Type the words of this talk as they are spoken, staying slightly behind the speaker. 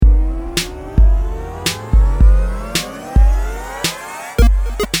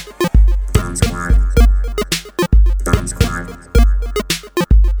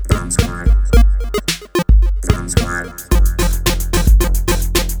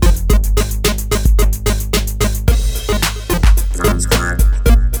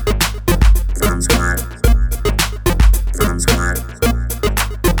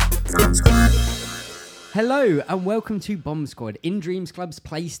and welcome to Bomb Squad, In Dreams Club's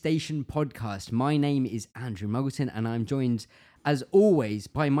PlayStation podcast. My name is Andrew Muggleton, and I'm joined, as always,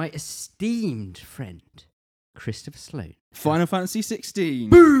 by my esteemed friend, Christopher Sloan. Final Fantasy 16.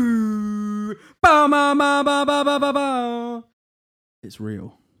 Boo! Ba ma ma ba ba ba ba ba. It's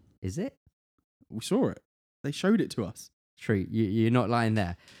real. Is it? We saw it. They showed it to us. True, you're not lying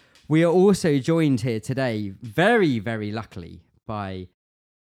there. We are also joined here today, very, very luckily, by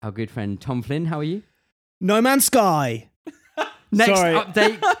our good friend Tom Flynn. How are you? No Man's Sky. Next Sorry.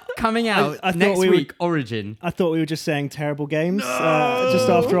 update coming out I thought next we week, Origin. I thought we were just saying terrible games just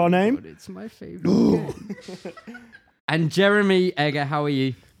after our name. God, it's my favourite game. And Jeremy Egger, how are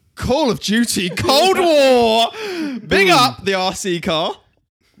you? Call of Duty Cold War. Big up the RC car.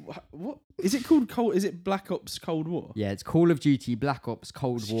 What is it called? Is it Black Ops Cold War? Yeah, it's Call of Duty Black Ops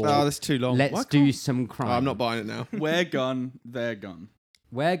Cold War. Oh, that's too long. Let's do some crime. Oh, I'm not buying it now. Where gun, their gun.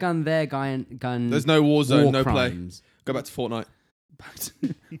 Where gun, there gun. There's no war zone, war no crimes. play. Go back to Fortnite.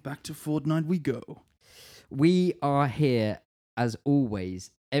 Back to Fortnite we go. We are here, as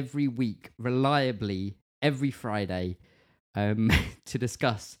always, every week, reliably, every Friday, to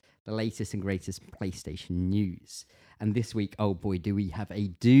discuss the latest and greatest PlayStation news. And this week, oh boy, do we have a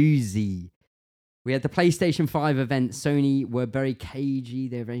doozy. We had the PlayStation 5 event. Sony were very cagey.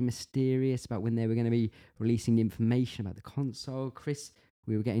 They're very mysterious about when they were going to be releasing the information about the console. Chris,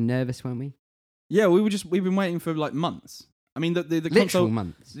 we were getting nervous, weren't we? Yeah, we've been waiting for like months. I mean, the Literal console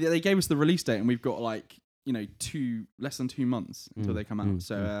months. Yeah, they gave us the release date, and we've got like less than 2 months until they come out.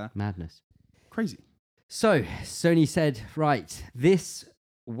 So madness. crazy. So Sony said, right, this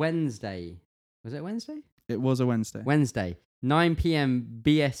Wednesday, was it Wednesday? It was a Wednesday. Wednesday, 9 p.m.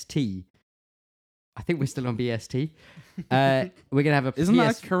 BST. I think we're still on BST. We're going to have a Isn't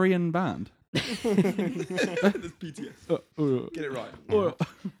that a Korean band? That's BTS. Get it right.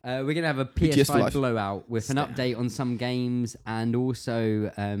 we're going to have a BTS for PS5 life. blowout with an update on some games and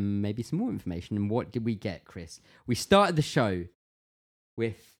also maybe some more information. And what did we get, Chris? We started the show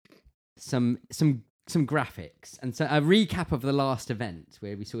with some graphics and so a recap of the last event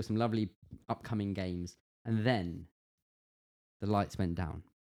where we saw some lovely upcoming games, and then the lights went down.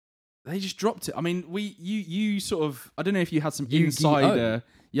 They just dropped it. I mean, you sort of. I don't know if you had some Yu-Gi-Oh! insider.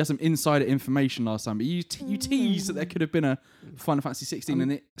 You had some insider information last time, but you teased that there could have been a Final Fantasy 16,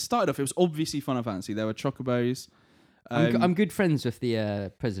 and it started off. It was obviously Final Fantasy. There were chocobos. I'm good friends with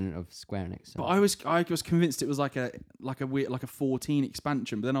the president of Square Enix. So. But I was convinced it was like a weird 14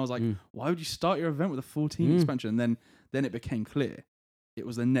 expansion. But then I was like, why would you start your event with a 14 expansion? And then it became clear it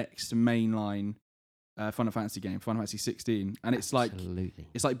was the next mainline Final Fantasy game, Final Fantasy 16, and it's like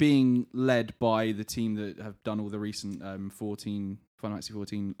being led by the team that have done all the recent Final Fantasy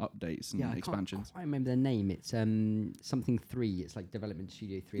 14 updates and expansions. I can't remember the name. It's something 3. It's like Development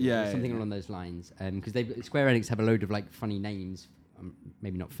Studio 3, or something along those lines. Because Square Enix have a load of like funny names.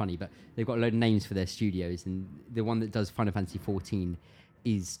 Maybe not funny, but they've got a load of names for their studios, and the one that does Final Fantasy 14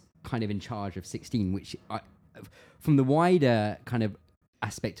 is kind of in charge of 16, which from the wider kind of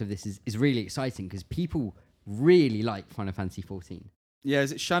aspect of this is really exciting because people really like Final Fantasy 14. Yeah,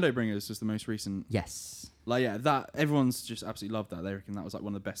 is it Shadowbringers was the most recent? Yes. Like, yeah, that everyone's just absolutely loved that. They reckon that was like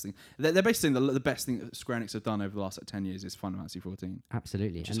one of the best things. They're basically saying the best thing that Square Enix have done over the last 10 years is Final Fantasy 14.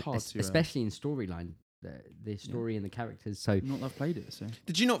 Absolutely. Which is hard to, especially in storyline, the story and the characters. So not that I've played it. So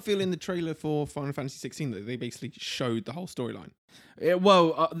Did you not feel in the trailer for Final Fantasy 16 that they basically showed the whole storyline?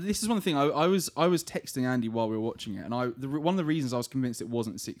 This is one thing. I was texting Andy while we were watching it, and one of the reasons I was convinced it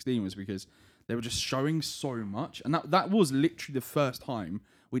wasn't 16 was because they were just showing so much, and that was literally the first time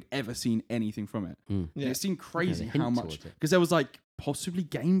we'd ever seen anything from it. Yeah. It seemed crazy hint how much, towards it. because there was like possibly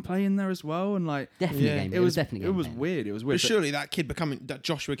gameplay in there as well, and like definitely gameplay. It was definitely it was gameplay. weird. It was weird. But surely that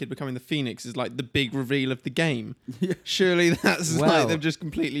Joshua kid becoming the Phoenix is like the big reveal of the game. Yeah. Surely that's Well, like they've just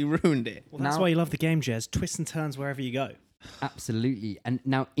completely ruined it. Well, that's Now- why you love the game, Jez. Twists and turns wherever you go. Absolutely. And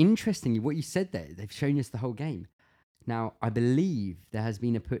now, interestingly, what you said there, they've shown us the whole game. Now, I believe there has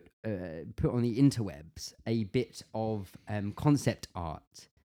been a put on the interwebs a bit of concept art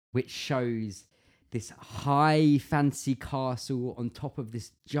which shows this high fancy castle on top of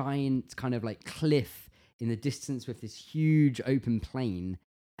this giant kind of like cliff in the distance with this huge open plain,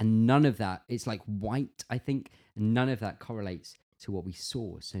 and none of that, it's like white, I think, and none of that correlates to what we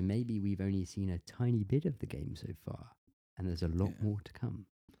saw. So maybe we've only seen a tiny bit of the game so far, and there's a lot more to come.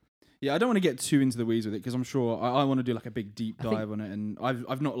 Yeah, I don't want to get too into the weeds with it because I'm sure I want to do like a big deep dive on it, and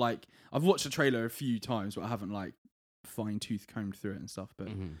I've not like I've watched the trailer a few times, but I haven't like fine tooth combed through it and stuff. But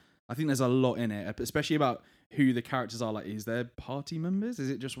I think there's a lot in it, especially about who the characters are. Like, is there party members?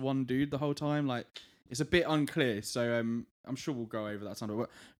 Is it just one dude the whole time? Like, it's a bit unclear. So I'm sure we'll go over that sometime. But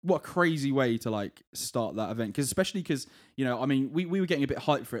what a crazy way to like start that event, especially because I mean we were getting a bit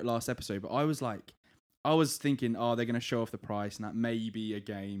hyped for it last episode, but I was thinking, oh, they're going to show off the price and that may be a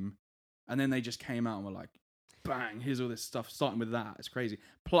game, and then they just came out and were like, bang, here's all this stuff. Starting with that, it's crazy.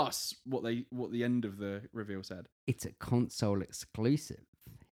 Plus what the end of the reveal said. It's a console exclusive,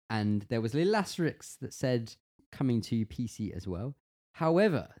 and there was little asterisks that said coming to PC as well.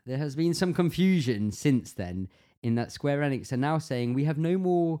 However, there has been some confusion since then in that Square Enix are now saying we have no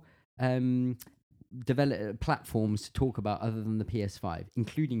more platforms to talk about other than the PS5,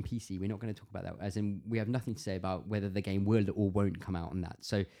 including PC. We're not going to talk about that, as in we have nothing to say about whether the game will or won't come out on that.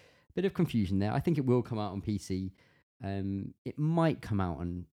 So, bit of confusion there. I think it will come out on PC. It might come out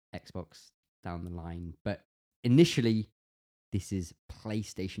on Xbox down the line, but initially, this is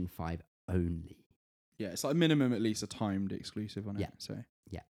PlayStation 5 only. Yeah, it's like minimum at least a timed exclusive on it. Yeah. So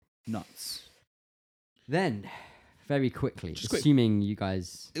yeah, nuts. Then, very quickly, Just quick. assuming you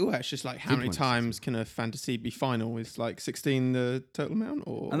guys, Well, it's just like how Did many want to times can a fantasy be final? Is like 16 the total amount,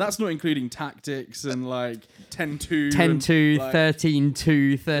 or And that's not including tactics and like 10-2. 10-2, like-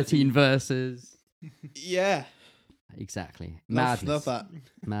 13-2, 13 versus. yeah, Exactly. love Madness. that.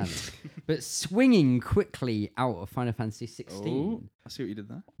 Madness. But swinging quickly out of Final Fantasy 16, Oh, I see what you did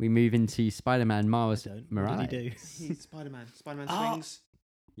there. we move into Spider-Man Miles Don't. Morales. What did he do? Spider-Man. Spider-Man Oh. swings.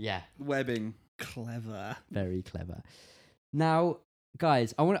 Yeah, Webbing. Clever. very clever. Now,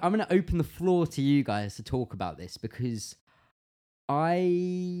 guys, I'm going to open the floor to you guys to talk about this because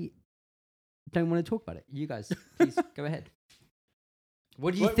I don't want to talk about it. You guys, please go ahead.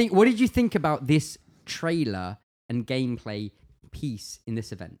 What do you think? What did you think about this trailer and gameplay piece in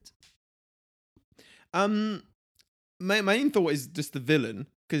this event? My main thought is just the villain,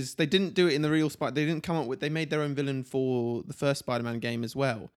 because they didn't do it in the real Spider. They didn't come up with. They made their own villain for the first Spider-Man game as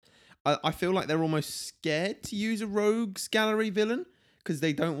well. I feel like they're almost scared to use a rogues gallery villain because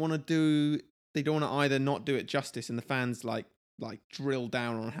they don't want to do. They don't want to either not do it justice, and the fans like drill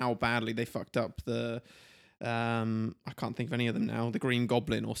down on how badly they fucked up the. I can't think of any of them now. The Green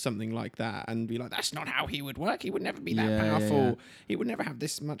Goblin or something like that, and be like, "That's not how he would work. He would never be that Yeah, yeah, powerful. yeah. He would never have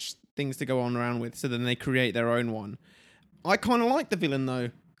this much things to go on around with." So then they create their own one. I kind of like the villain though,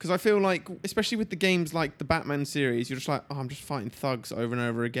 because I feel like, especially with the games like the Batman series, you're just like, "Oh, I'm just fighting thugs over and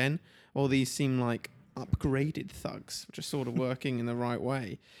over again." All these seem like upgraded thugs, which are sort of working in the right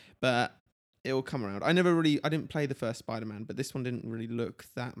way, but it'll come around. I didn't play the first Spider-Man, but this one didn't really look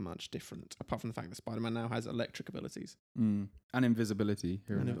that much different, apart from the fact that Spider-Man now has electric abilities. And invisibility.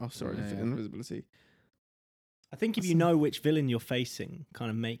 Invisibility. I think if you know which villain you're facing, kind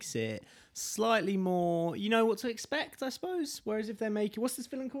of makes it slightly more. You know what to expect, I suppose. Whereas if they're making, what's this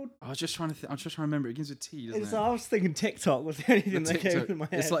villain called? I was just trying to remember. It begins with T, doesn't it? I was thinking TikTok was the only thing that came TikTok. in my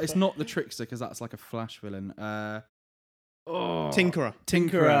head. It's like it's but- not the Trickster because that's like a Flash villain. Tinkerer.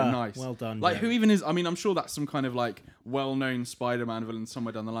 Tinkerer, nice. Well done. Like yeah. who even is? I mean, I'm sure that's some kind of like well-known Spider-Man villain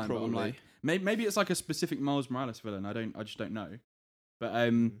somewhere down the line. But I'm Probably. like, maybe it's like a specific Miles Morales villain. I just don't know.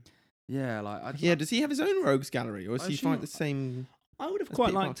 But yeah, like Yeah, does he have his own rogues gallery, or does I he assume- fight the same? I would have That's quite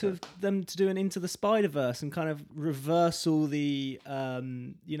Peter liked them to do an Into the Spider-Verse and kind of reverse all the,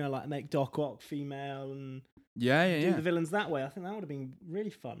 like make Doc Ock female and do the villains that way. I think that would have been really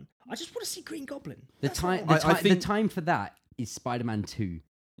fun. I just want to see Green Goblin. The That's time, all. the time for that is Spider-Man 2.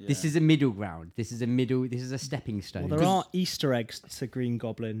 This is a middle ground. This is a stepping stone. Well, there are Easter eggs to Green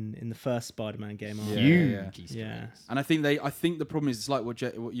Goblin in the first Spider-Man game. Aren't there? huge. Yeah. Easter Yeah. eggs. And I think the problem is it's like what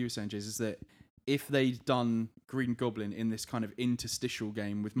you were saying, Jays, is that if they'd done Green Goblin in this kind of interstitial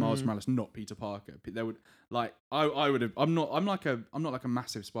game with Miles Morales, not Peter Parker, they would like I would have. I'm not like a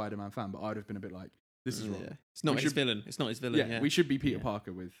massive Spider-Man fan, but I'd have been a bit like, this is wrong. Yeah. It's not We his should- villain. It's not his villain. Yeah, we should be Peter Yeah.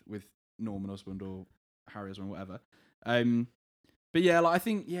 Parker with Norman Osborn or Harry Osborn, whatever. But yeah, like I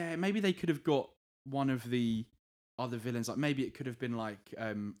think maybe they could have got one of the other villains. Like maybe it could have been like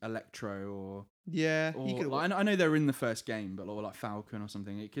Electro or Yeah, he could. like, I know they were in the first game, but or like Falcon or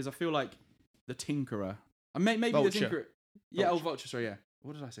something. Because I feel like the Tinkerer, maybe Vulture. the Tinkerer. Yeah, Vulture. Vulture. Sorry, yeah.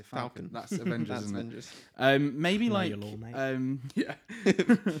 What did I say? Falcon. That's Avengers, That's isn't it? Avengers. Maybe Know like your law, mate. yeah.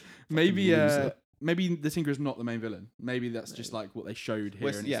 maybe loser. maybe the Tinkerer's not the main villain. Maybe that's just like what they showed here.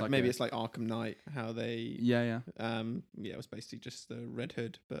 Well, and yeah, it's like maybe it's like Arkham Knight. How they. yeah. Yeah, it was basically just the Red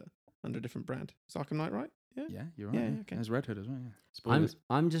Hood, but under a different brand. Is Arkham Knight right? Yeah. Yeah, you're right. Yeah, Yeah, okay. There's Red Hood as well. Yeah. I'm Spoilers.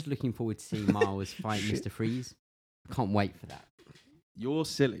 I'm just looking forward to seeing Miles fight Shit. Mr. Freeze. Can't wait for that. You're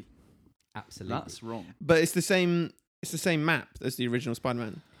silly. Absolutely. That's wrong. But it's the same. It's the same map as the original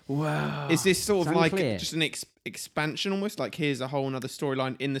Spider-Man. Wow. Is this sort of It's like unclear. just an expansion almost? Like here's a whole other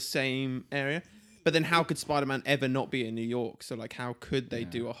storyline in the same area? But then how could Spider-Man ever not be in New York? So like, how could they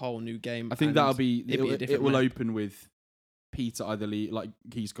do a whole new game? I think that'll be it. Will map? open with Peter either like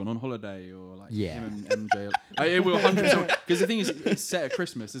he's gone on holiday or like him and MJ. It will 100% because the thing is it's set at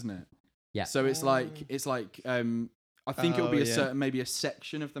Christmas, isn't it? Yeah. So it's like I think it'll be a certain maybe a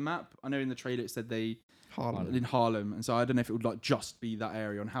section of the map. I know in the trailer it said in Harlem, and so I don't know if it would like just be that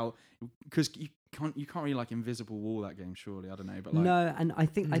area on how because you can't really like invisible wall that game surely. I don't know, but like, no, and I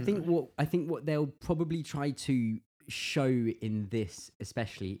think what they'll probably try to show in this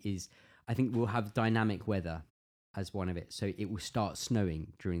especially is I think we'll have dynamic weather as one of it, so it will start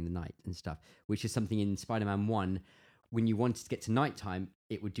snowing during the night and stuff, which is something in Spider-Man 1 when you wanted to get to nighttime,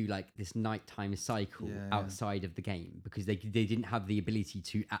 it would do like this nighttime cycle outside of the game because they didn't have the ability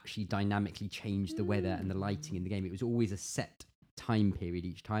to actually dynamically change the weather and the lighting in the game. It was always a set time period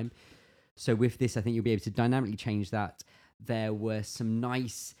each time. So with this, I think you'll be able to dynamically change that. There were some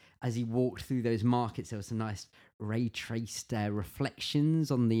nice, as he walked through those markets, there were some nice ray traced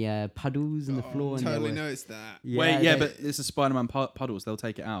reflections on the puddles and the floor. Totally noticed that. Yeah, but it's a Spider-Man puddles. They'll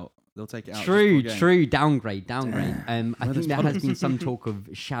take it out. True. Downgrade. I think there has been some talk of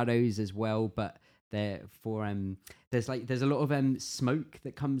shadows as well, but there's a lot of smoke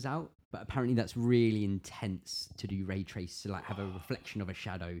that comes out, but apparently that's really intense to do ray trace to like have a reflection of a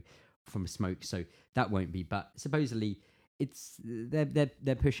shadow from smoke. So that won't be. But supposedly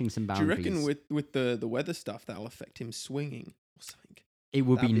they're pushing some boundaries. Do you reckon with the weather stuff that'll affect him swinging or something? It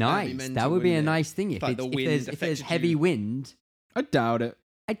would be nice. That would be a nice thing if there's heavy wind. I doubt it.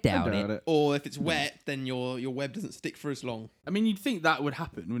 I doubt it. Or if it's wet, then your web doesn't stick for as long. I mean, you'd think that would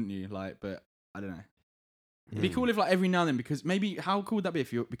happen, wouldn't you? Like, but I don't know. It'd be cool if like every now and then, because maybe how cool would that be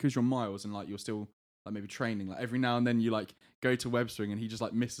if because you're Miles and like you're still like maybe training, like every now and then you like go to web swing and he just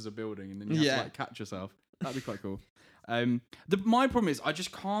like misses a building and then you have to like catch yourself. That'd be quite cool. My problem is I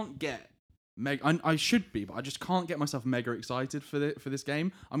just can't get I should be, but I just can't get myself mega excited for this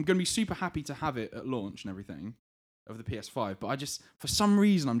game. I'm gonna be super happy to have it at launch and everything of the PS5, but I just for some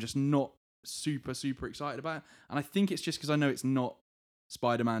reason I'm just not super excited about it, and I think it's just because I know it's not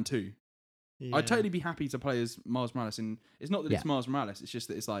Spider-Man 2. Yeah. I'd totally be happy to play as Miles Morales, and it's not that it's Miles Morales, it's just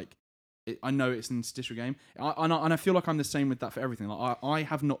that it's like I know it's an interstitial game, and I feel like I'm the same with that for everything. Like I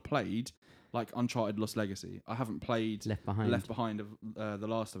have not played like Uncharted Lost Legacy. I haven't played Left Behind of The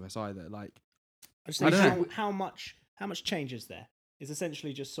Last of Us either. Like I don't know how much changes there. It's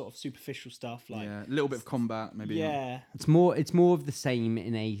essentially just sort of superficial stuff, like a little bit of combat, maybe. Yeah, it's more of the same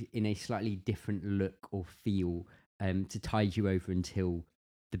in a slightly different look or feel to tide you over until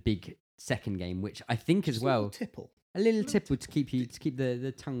the big second game, which I think as well. A little tipple to keep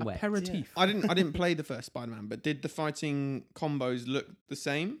the tongue wet. Aperitif. Yeah. I didn't play the first Spider-Man, but did the fighting combos look the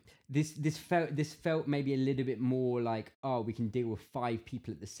same? This felt maybe a little bit more like, oh, we can deal with 5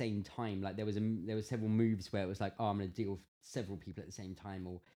 people at the same time. Like there were several moves where it was like, oh, I'm going to deal with several people at the same time,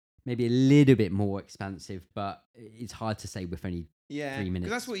 or maybe a little bit more expansive. But it's hard to say with only 3 minutes.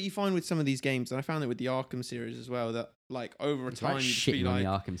 Because that's what you find with some of these games, and I found it with the Arkham series as well. That like over a time, you just be like, the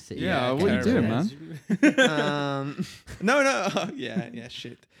Arkham City. Yeah, what are you doing, man?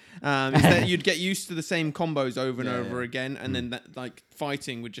 Shit. Is that you'd get used to the same combos over and over again, and then that like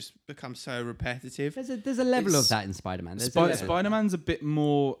fighting would just become so repetitive. There's a level of that in Spider-Man. Spider-Man's a bit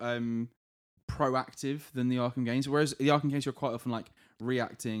more proactive than the Arkham games, whereas the Arkham games you're quite often like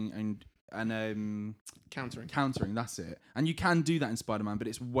reacting and countering. That's it. And you can do that in Spider-Man, but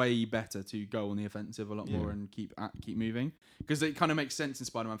it's way better to go on the offensive a lot more and keep moving, because it kind of makes sense in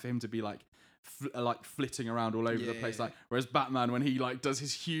Spider-Man for him to be like flitting around all over the place, like whereas Batman, when he like does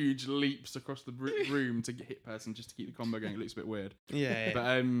his huge leaps across the room to hit person just to keep the combo going, it looks a bit weird. But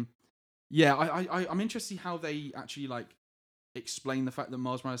I'm interested to see how they actually like explain the fact that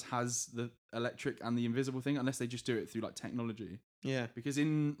Miles Morales has the electric and the invisible thing, unless they just do it through like technology. Yeah, because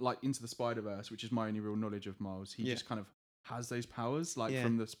in like Into the Spider-Verse, which is my only real knowledge of Miles, he just kind of has those powers like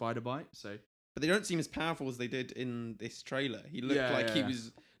from the spider bite. So, but they don't seem as powerful as they did in this trailer. He looked like he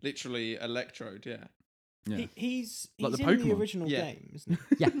was literally Electrode. Yeah. He's like in the original game, isn't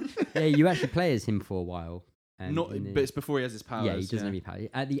he? Yeah. You actually play as him for a while. But it's before he has his powers. Yeah, he doesn't have any powers.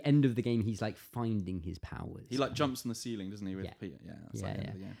 At the end of the game, he's like finding his powers. He like jumps on the ceiling, doesn't he? With Peter. Yeah. That's like the end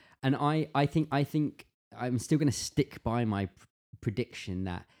of the game. And I think I'm still going to stick by my prediction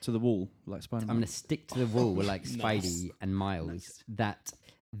that to the wall, like Spider-Man. I'm going to stick to the wall with like Spidey and Miles. That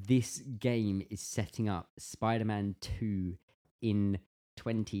this game is setting up Spider-Man 2 in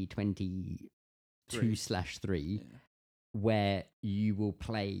 2022/3, where you will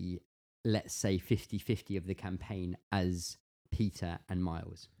play, let's say, 50-50 of the campaign as Peter and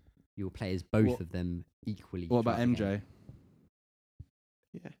Miles. You will play as both of them equally. What about MJ?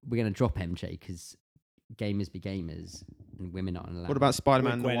 we're gonna drop MJ because gamers be gamers and women aren't allowed. What about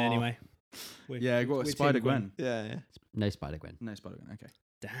Spider-Man We're Gwen Noir? anyway. Yeah, got we're Spider Team Gwen. Yeah. no Spider-Gwen? No Spider Gwen. Okay.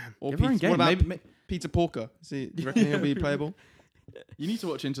 Damn. Or Give her in Peter, what game. about Maybe- Peter Porker? Do you reckon he'll be playable? You need to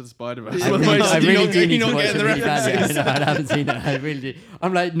watch Into the Spider-Verse. I I really- really, I I really really do need not to watch getting it the really badly. references. I haven't seen it. I really do.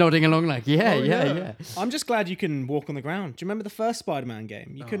 I'm like nodding along, like yeah. I'm just glad you can walk on the ground. Do you remember the first Spider-Man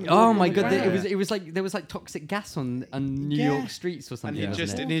game? You couldn't. Oh walk my on the god! ground. It was like there was like toxic gas on New Yeah. York streets or And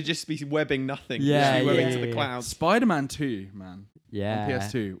something. he'd just be webbing nothing. Yeah, Literally webbing yeah, to the yeah. clouds. Spider-Man 2, man. yeah. On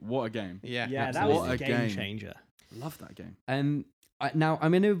PS2. What a game. Yeah. Yeah, that Absolutely. was What the a game game. changer. Love that game. Now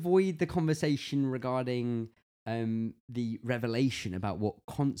I'm going to avoid the conversation regarding the revelation about what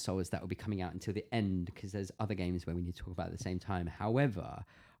consoles that will be coming out until the end, because there's other games where we need to talk about at the same time. However,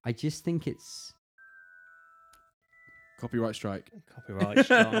 I just think it's Copyright strike. Copyright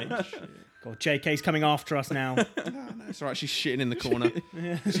strike. God, JK's coming after us now. Oh, no, it's all right. She's shitting in the corner.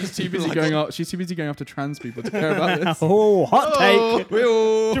 She's too busy going up. She's too busy going after trans people to care about this. Oh, hot take.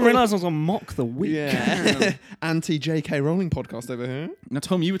 Oh, Didn't realise I was gonna mock the week. yeah. Anti-JK Rowling podcast over here. Now,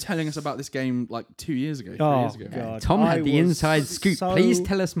 Tom, you were telling us about this game like 2 years ago, 3 Oh, years ago. God. Tom I had the was inside scoop. so- Please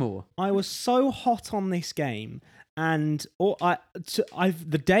tell us more. I was so hot on this game, and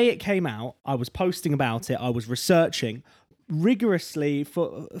the day it came out, I was posting about it. I was researching rigorously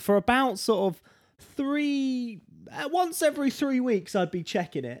for about sort of once every 3 weeks. I'd be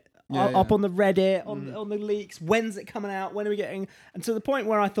checking it up on the Reddit, on the leaks. When's it coming out? When are we getting? And to the point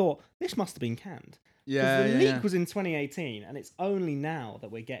where I thought this must have been canned. Yeah, the yeah, leak yeah. was in 2018, and it's only now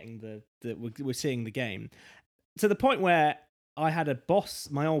that we're getting we're seeing the game. To the point where I had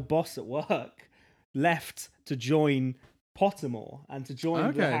my old boss at work, left to join Pottermore and to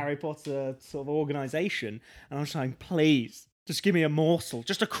join the Okay. Harry Potter sort of organization, and I was saying, please, just give me a morsel,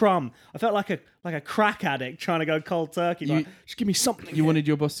 just a crumb. I felt like a crack addict trying to go cold turkey. Like, just give me something. You wanted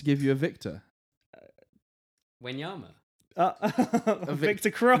your boss to give you a Victor. Wenyama.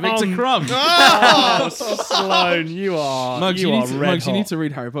 Victor Crumb. Victor Crumb. Oh, Sloan, you are Mugs, you you, are need to, red Mugs, you hot. need to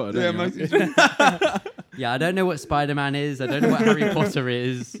read Harry Potter, don't you? Yeah, I don't know what Spider-Man is. I don't know what Harry Potter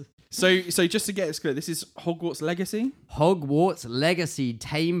is. So just to get it clear, this is Hogwarts Legacy. Hogwarts Legacy.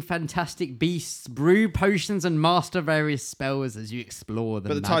 Tame fantastic beasts, brew potions, and master various spells as you explore the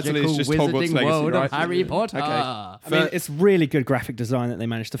But the title magical is just wizarding Hogwarts Legacy, world right? of Harry Potter. Okay. I mean, it's really good graphic design that they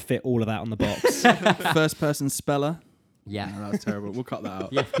managed to fit all of that on the box. First person speller. Yeah. No, that's terrible. We'll cut that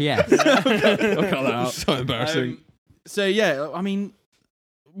out. The FPS. We'll cut that out. So embarrassing. So yeah, I mean,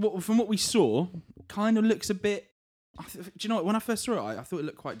 from what we saw, kind of looks a bit. Do you know what? When I first saw it, I thought it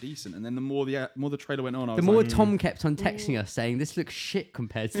looked quite decent, and then the more the trailer went on, I was The more like, Tom kept on texting us saying this looks shit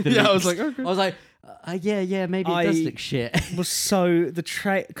compared to the Yeah, I was leaks." like, okay. I was like, yeah, maybe it does look shit. was so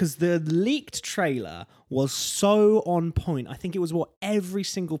because the leaked trailer was so on point. I think it was what every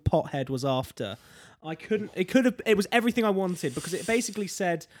single pothead was after. It was everything I wanted, because it basically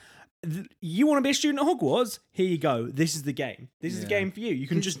said, you want to be a student at Hogwarts? Here you go. This is the game. This is the game for you. You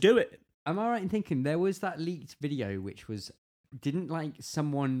can just do it. Am I right in thinking there was that leaked video which didn't like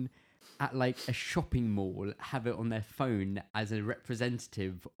someone at like a shopping mall have it on their phone as a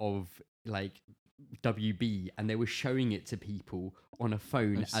representative of like WB, and they were showing it to people on a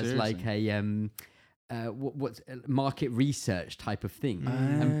phone as like a what's market research type of thing,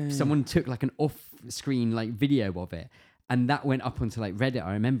 and someone took like an off-screen like video of it, and that went up onto like Reddit.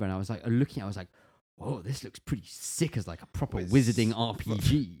 I remember, and I was like looking, I was like, "Whoa, this looks pretty sick as like a proper wizarding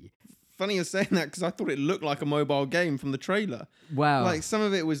RPG." Funny you're saying that, because I thought it looked like a mobile game from the trailer. Wow. Like some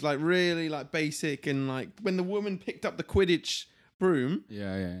of it was like really like basic, and like when the woman picked up the Quidditch broom,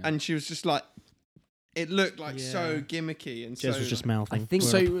 yeah. and she was just like, it looked like so gimmicky and Jez so. was just mouthing. I think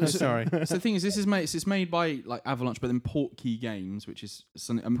So Sorry. So the thing is, it's made by like Avalanche, but then Portkey Games, which is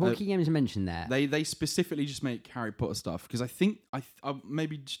something. Portkey Games mentioned there. They specifically just make Harry Potter stuff, because I think I'll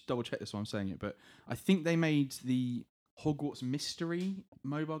maybe just double check this while I'm saying it, but I think they made the Hogwarts Mystery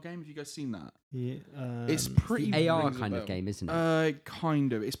mobile game. Have you guys seen that? Yeah, It's pretty AR rings a kind bell. of game, isn't it?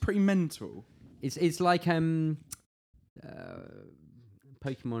 Kind of. It's pretty mental. It's like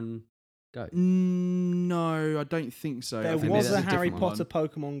Pokemon Go. No, I don't think so. there I think was this a is Harry different Potter one.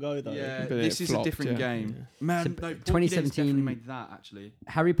 Pokemon Go though. Yeah, But this it is flopped, a different yeah. game. Yeah. Man, So, no, Portkey Games 2017 definitely made that actually.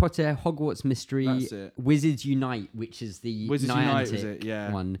 Harry Potter, Hogwarts Mystery, That's it. Wizards Unite, which is the Wizards Unite was Niantic it?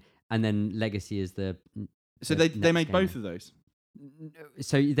 Yeah. one, and then Legacy is the. So the they made next both game. of those.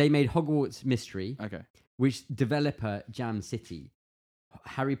 So they made Hogwarts Mystery, Okay. which developer Jam City,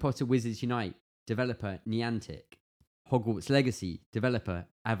 Harry Potter Wizards Unite, developer Niantic, Hogwarts Legacy, developer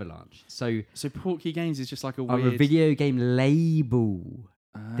Avalanche. So So Portkey Games is just like a are a weird. video game label.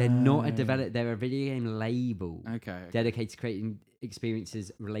 They're not a developer. They're a video game label Okay. dedicated to creating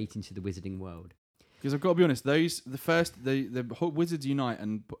experiences relating to the wizarding world. Because I've got to be honest, the Wizards Unite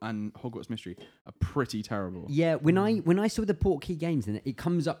and Hogwarts Mystery are pretty terrible. Yeah, when I saw the Portkey Games and it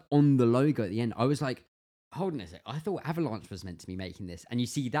comes up on the logo at the end, I was like, hold on a sec. I thought Avalanche was meant to be making this, and you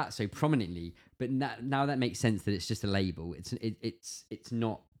see that so prominently. But now that makes sense that it's just a label. It's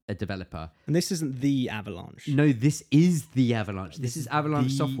not a developer. And this isn't the Avalanche. No, this is the Avalanche. This is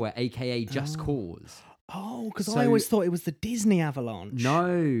Avalanche Software, aka Just Cause. Oh, because So- I always thought it was the Disney Avalanche.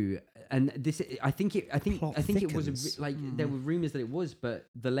 No, and this I think it Plot was thickens. there were rumors that it was, but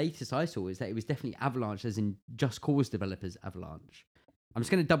the latest I saw is that it was definitely Avalanche, as in Just Cause developers Avalanche. I'm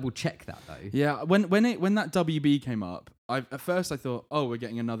just going to double check that though. Yeah, when that WB came up, at first I thought, oh, we're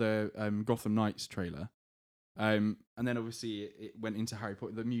getting another Gotham Knights trailer, and then obviously it went into Harry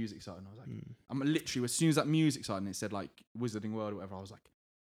Potter, the music side, and I was like, I'm literally as soon as that music side and it said like Wizarding World or whatever, I was like,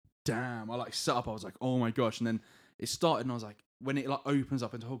 damn! I like set up, I was like, oh my gosh, and then it started, and I was like, when it like opens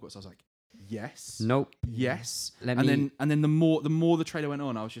up into Hogwarts, I was like, yes, Nope. yes, Let and me- then the more the trailer went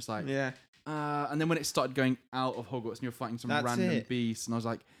on, I was just like, Yeah. and then when it started going out of Hogwarts and you're fighting some That's random it. beast, and I was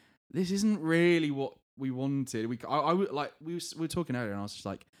like, this isn't really what we wanted. I would like we were talking earlier, and I was just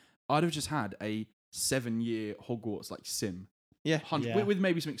like, I'd have just had a 7-year Hogwarts like sim, Yeah. 100 Yeah. with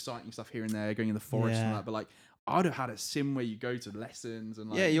maybe some exciting stuff here and there, going in the forest and Yeah. all that. But like, I'd have had a sim where you go to lessons and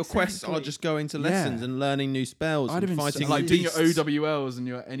like, Yeah, your quests are Exactly. just going to Yeah. lessons and learning new spells I'd have and been fighting like doing your beasts. OWLs and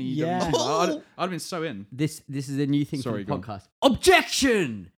your NEWs. Yeah. I'd have been so in. This is a new thing Sorry, for go the podcast.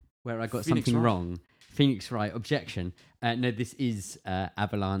 Objection! Where I got Phoenix something Wright. wrong. Phoenix Wright. Objection. No, this is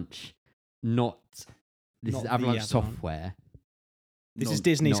Avalanche, not. This Not is the Avalanche Avalanche. Software. This No, is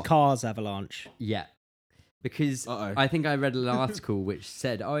Disney's not- Cars Avalanche. Yeah. Because Uh-oh. I think I read an article which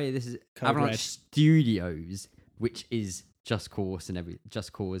said, "Oh yeah, this is Code Avalanche Red. Studios, which is Just Cause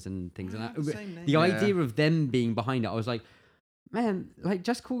and things like that." Same name. The Yeah. idea of them being behind it, I was like, man, like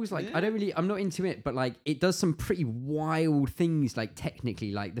Just Cause, like I'm not into it, but like it does some pretty wild things. Like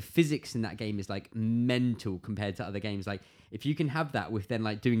technically, like the physics in that game is like mental compared to other games. Like if you can have that with then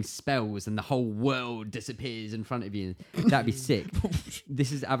like doing spells and the whole world disappears in front of you, that'd be sick.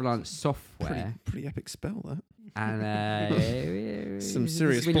 This is Avalanche Software. Pretty epic spell, that. And Some this is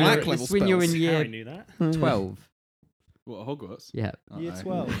serious when you're- black level this is when you're in spells. Harry year knew that. 12. What, Hogwarts? Yeah. Year Uh-oh.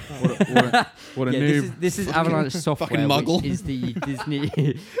 12. What a Yeah, noob. this is Avalanche Software, Fucking muggle. which is the Disney.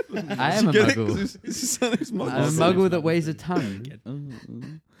 I am a muggle. This I'm a muggle that weighs a ton.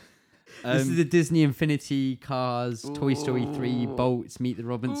 This is the Disney Infinity Cars, Toy Story 3, Bolts, Meet the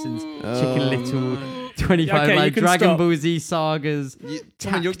Robinsons, Chicken Little, 25 Okay, you Live, can Dragon stop. Ball Z sagas,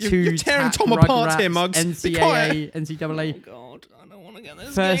 Come on, you're TAC2, tearing TAC, Tom apart Rugrats, here, Mugs. Be quiet. NCAA, NCAA. God, I don't want to get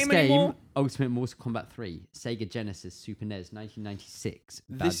this First game anymore. Ultimate Mortal Kombat 3, Sega Genesis, Super NES, 1996.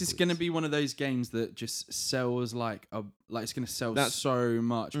 This is Bad going to Boys. be one of those games that just sells like it's going to sell That's- so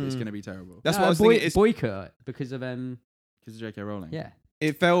much, but it's going to be terrible. That's what I was thinking. It's, boycott because of Because J.K. Rowling. yeah.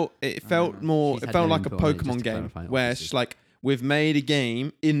 it felt know. more. She's it had felt no like a input on it, just Pokemon to game clarify, where it's obviously. just like we've made a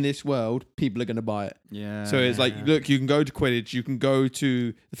game in this world. People are going to buy it. Yeah. So it's like, look, you can go to Quidditch, you can go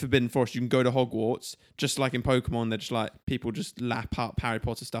to the Forbidden Forest, you can go to Hogwarts. Just like in Pokemon, they're just like people just lap up Harry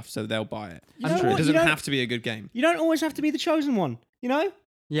Potter stuff, so they'll buy it. You know It what? doesn't You don't- have to be a good game. You don't always have to be the chosen one, you know?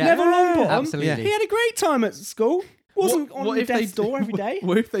 Yeah. Neville Longbottom, Absolutely. he had a great time at school. Wasn't on if they death's door every day.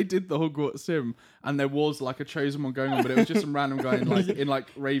 What if they did the Hogwarts sim and there was like a chosen one going on, but it was just some random guy in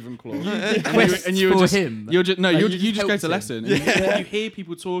like Ravenclaw, Quests were for just him. You're just no, Like, you you just just go to helped lesson. him. And you hear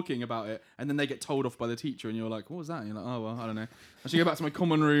people talking about it, and then they get told off by the teacher, and you're like, what was that? And you're like, oh well, I don't know. I should go back to my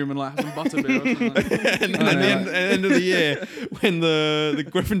common room and like have some butterbeer or something. And then I at don't the know, end, end of the year, when the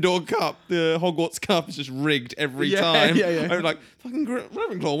Gryffindor Cup, the Hogwarts Cup is just rigged every Yeah, time. yeah. I'm like, fucking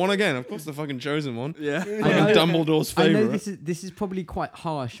Ravenclaw won again. Of course, the fucking chosen one. Yeah. I Fucking know- Dumbledore's I know favourite. this is probably quite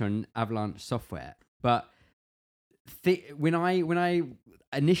harsh on Avalanche Software, but when I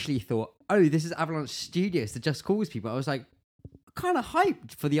initially thought, oh, this is Avalanche Studios, the Just Cause people, I was like, kind of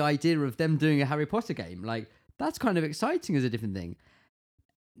hyped for the idea of them doing a Harry Potter game. Like that's kind of exciting as a different thing.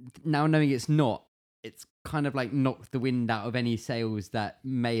 Now knowing it's not, it's kind of like knocked the wind out of any sales that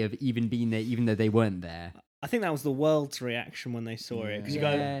may have even been there, even though they weren't there. I think that was the world's reaction when they saw it. Because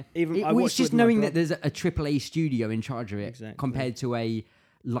Yeah. you go, even I It's watched it just with my knowing bro- that there's a AAA studio in charge of it Exactly. compared to a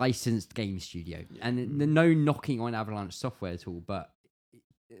licensed game studio. And no knocking on Avalanche Software at all, but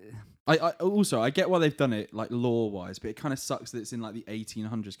I also I get why they've done it like law wise, but it kind of sucks that it's in like the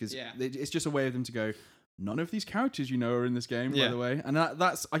 1800s because Yeah. it's just a way of them to go. None of these characters you know are in this game, by Yeah. the way, and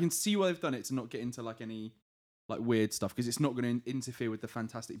that's I can see why they've done it to not get into like any like weird stuff because it's not going to interfere with the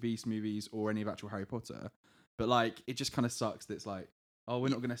Fantastic Beasts movies or any of actual Harry Potter. But like it just kind of sucks that it's like oh, we're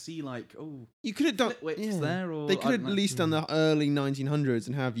not going to see like, oh, You could have done. Flitwick's there, or They could I have don't at know. least done the early 1900s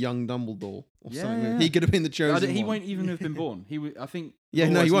and have young Dumbledore or Yeah, something. yeah. He could have been the I chosen don't- he one. won't even have been born. I think. Yeah,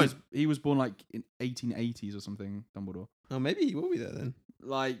 no, he otherwise won't. He was born like in 1880s or something. Dumbledore. Oh, maybe he will be there then.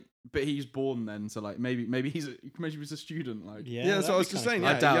 Like, but he's born then, so like maybe maybe he was a student. Like, Yeah, that's what I was just saying.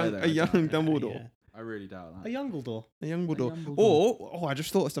 I Yeah, doubt a it, young, though. a young Dumbledore. Yeah. I really doubt A that. Youngledore. A young Dumbledore. Dumbledore. Or, I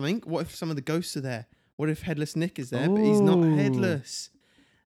just thought of something. What if some of the ghosts are there? What if Headless Nick is there, but he's not Ooh. headless?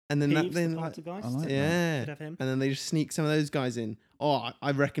 And then Peeves, that, then the like, poltergeist. I like that. yeah, Could have him. and then they just sneak some of those guys in. Oh,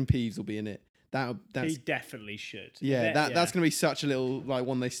 I reckon Peeves will be in it. That's He definitely should. yeah, that's gonna be such a little like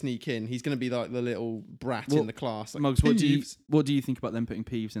one they sneak in. He's gonna be like the little brat Well, in the class. Like, Mugs, Peeves. what do you think about them putting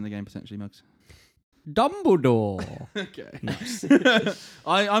Peeves in the game potentially, Mugs? Dumbledore. Okay.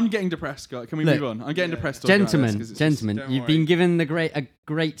 I'm getting depressed, guys. Can we Look, move on? I'm getting depressed. talking about this Gentlemen, 'cause it's gentlemen, don't you've worry. been given a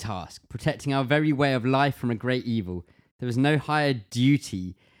great task, protecting our very way of life from a great evil. There is no higher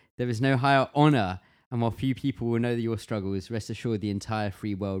duty, there is no higher honor, and while few people will know your struggles, rest assured the entire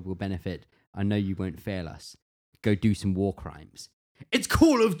free world will benefit. I know you won't fail us. Go do some war crimes. It's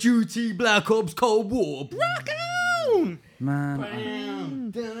Call of Duty Black Ops Cold War. Rock on!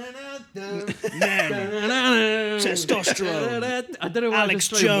 Man, Testosterone. I don't know why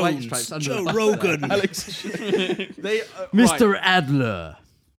Alex I'm just throwing white Jones. stripes under Joe the bus Rogan. they Mr. right, Adler.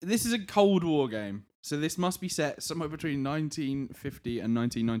 this is a Cold War game, so this must be set somewhere between 1950 and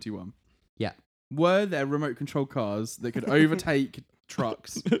 1991. Yeah. Were there remote control cars that could overtake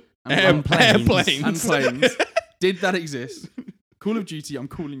trucks and Airplanes. and planes? Did that exist? Call of Duty, I'm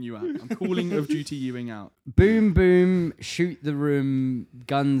calling you out. I'm calling of Duty Ewing out. Boom, boom, shoot the room,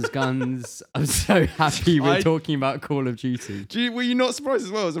 guns, guns. I'm so happy we're talking about Call of Duty. Were you not surprised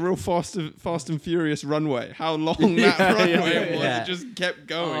as well? It was a real fast and furious runway. How long that runway was. yeah. It just kept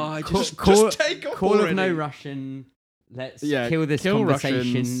going. Oh, I Call, just- just take off Call of already. No Russian. Let's Yeah, kill this kill conversation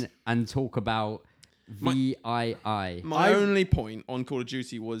Russians. and talk about VII. My only point on Call of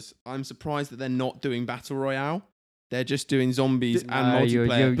Duty was I'm surprised that they're not doing Battle Royale. They're just doing zombies and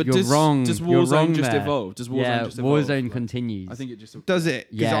multiplayer. But You're does, wrong. Does You're Warzone wrong just there. evolve? Does Warzone Yeah, just evolve? Warzone Like, continues. I think it just. Does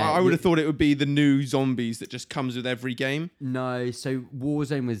it? Because Yeah, I would have you- thought it would be the new zombies that just comes with every game. No, so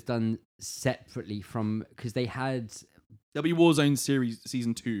Warzone was done separately from because they had There'll be Warzone series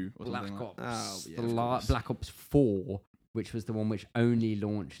season 2 or Black something like that. Ops, Oh, yeah, the of course. Black Ops 4, which was the one which only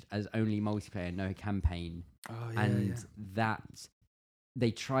launched as only multiplayer, no campaign, Oh, and that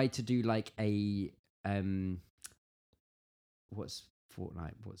they tried to do like a what's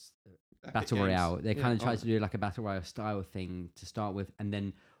Fortnite? What's Battle Royale? They kind of tried to do like a Battle Royale style thing to start with, and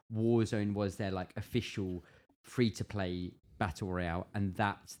then Warzone was their like official free to play Battle Royale, and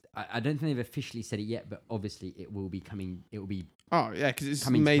that I don't think they've officially said it yet, but obviously it will be coming. It will be Oh, yeah, because it's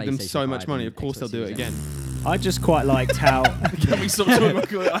Coming to made them PlayStation so much 5 money. and Of course they'll Xbox do it Series again. I just quite liked how Can we stop talking about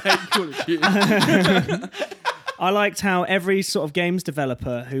Call of, I hate Call of Duty. I liked how every sort of games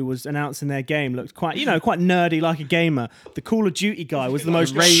developer who was announcing their game looked quite nerdy like a gamer. The Call of Duty guy was the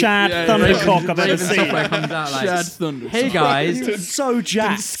most Shad Thundercock I've ever seen. Software comes out like, Shad Thunder. hey guys, So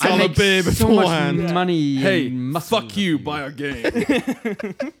jacked. Skull I a make beer so beforehand. much money. Hey, and muscle. fuck you, buy a game.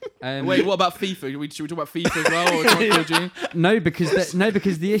 Wait, What about FIFA? Should we talk about FIFA as well? Or Call of Duty? no, because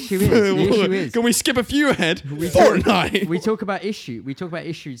the issue is Can we skip a few ahead? Fortnite. we talk about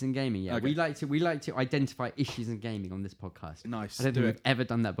issues in gaming. Yeah, Okay. we like to identify issues in gaming on this podcast. Nice. I don't think we've ever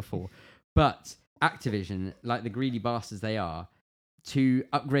done that before. But Activision, like the greedy bastards they are, to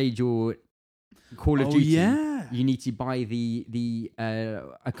upgrade your Call of Duty, you need to buy the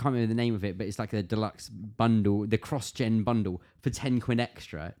I can't remember the name of it, but it's like the deluxe bundle, the cross-gen bundle for 10 quid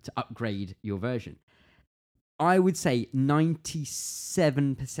extra to upgrade your version. I would say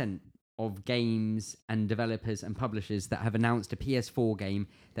 97% of games and developers and publishers that have announced a PS4 game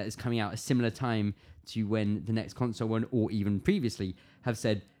that is coming out at a similar time to when the next console one, or even previously, have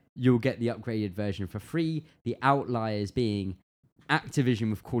said you'll get the upgraded version for free. The outliers being Activision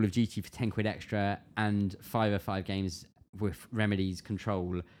with Call of Duty for 10 quid extra and 505 Games with Remedy's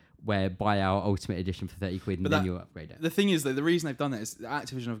Control, where buy our Ultimate Edition for 30 quid and then you'll upgrade it. The thing is, though, the reason they've done that is that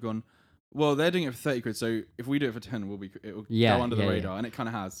Activision have gone, well, they're doing it for 30 quid, so if we do it for 10, it'll go under the radar, and it kind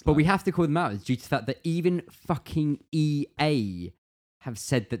of has. But we have to call them out due to the fact that even fucking EA have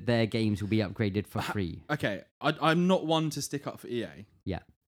said that their games will be upgraded for free. Okay, I'm not one to stick up for EA. Yeah.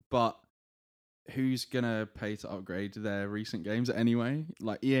 But who's going to pay to upgrade their recent games anyway?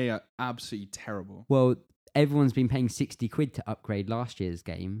 Like, EA are absolutely terrible. Well, everyone's been paying 60 quid to upgrade last year's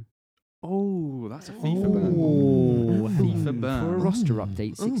game. Oh, that's a FIFA ban. Oh, FIFA ban. For a roster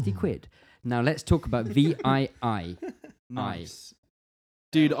update, 60 quid. Now let's talk about VII. Nice.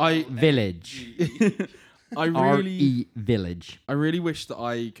 Dude, Village. I really, RE Village. I really wish that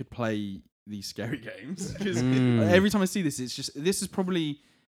I could play these scary games because Mm. every time I see this, it's just this is probably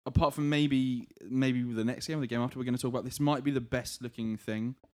apart from maybe the next game or the game after we're going to talk about. This might be the best looking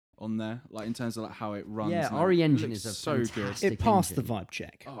thing on there, like in terms of like how it runs. Yeah, and RE it Engine looks is a so good. fantastic It passed the engine. vibe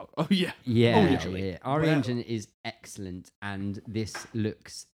check. Oh yeah. Yeah, literally. yeah. RE Well- Engine is excellent, and this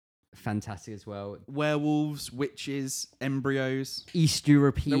looks fantastic as well. Werewolves, witches, embryos. East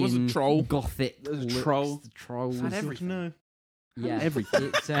European, There was a troll. Gothic, There was a looks, troll. the trolls. Had Good everything. to know. Yeah,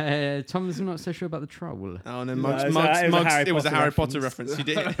 Everything. It's Tom's not so sure about the troll. Oh no, No, Mugs, it was a- Mugs, it was a Mugs, Harry it was a Potter Harry Potter reference. reference.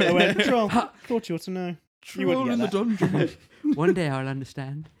 You did. I went, troll. Thought you ought to know. You wouldn't Troll in the get dungeon. One day I'll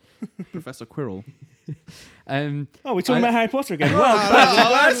understand. Professor Quirrell. Um, Oh, we're talking I- about Harry Potter again. Oh,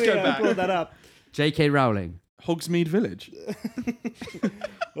 Well, let's glad go we, back. brought that up. J.K. Rowling. Hogsmeade Village.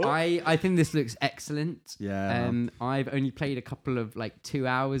 Oh. I think this looks excellent. Yeah. I've only played a couple of 2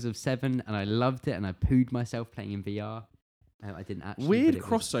 hours of 7, and I loved it, and I pooed myself playing in VR. I didn't actually. Weird but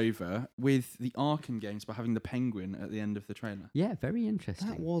it was- crossover with the Arkham games by having the penguin at the end of the trailer. Yeah, very interesting.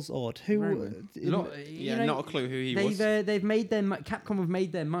 That was odd. Who? Very weird. Yeah, not a clue who he was. They've made their Capcom have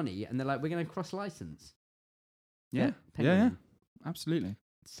made their money, and they're like, we're going to cross license. Yeah. Yeah. Absolutely.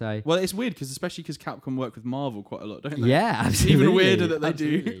 So Well, it's weird especially because Capcom work with Marvel quite a lot, don't they? yeah, It's absolutely. even weirder that they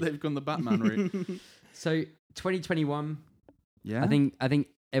do. absolutely. They've gone the Batman route. So 2021, Yeah. I think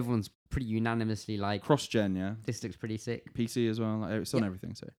everyone's pretty unanimously like, cross-gen, yeah. this looks pretty sick. PC as well. Like, it's on Yeah.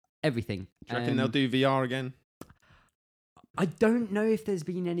 everything, so. Everything. Do you reckon they'll do VR again? I don't know if there's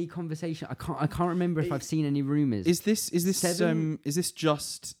been any conversation. I can't remember if I've seen any rumors. Is this Seven- is this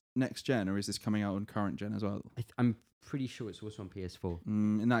just next gen or is this coming out on current gen as well? I'm pretty sure it's also on PS4.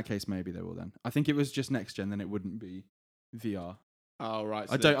 In that case, maybe they will then. I think it was just next gen, then it wouldn't be VR. Oh right.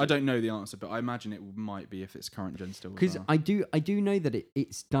 I don't know the answer, but I imagine it might be if it's current gen still. Because I do know that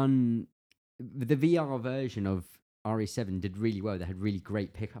it's done. The VR version of RE7 did really well. They had really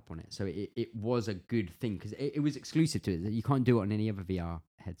great pickup on it, so it was a good thing because it was exclusive to it. You can't do it on any other VR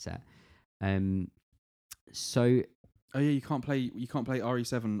headset. So Oh yeah, you can't play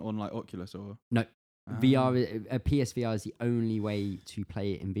RE7 on like Oculus or No. VR, PSVR is the only way to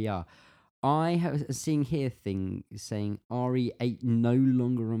play it in VR. I have seeing here thing saying RE8 no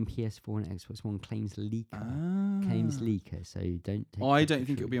longer on PS4 and Xbox One claims leaker. Claims leaker, so don't. Take I that don't for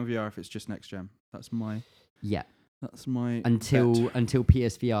think true. it'll be on VR if it's just next gen. That's my Yeah, until until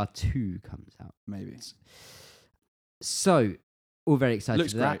PSVR 2 comes out. maybe. So, all very excited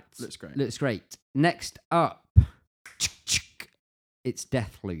Looks for great. that. Looks great. Looks great. Next up, it's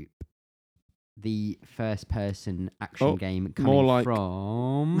Deathloop, the first-person action Oh, game more coming like-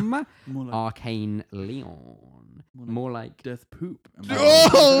 from More like Arcane Leon. More like death poop.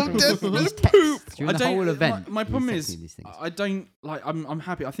 Oh, these Deathloop texts poop! during the whole event. My he problem texted is me these things. I don't like. I'm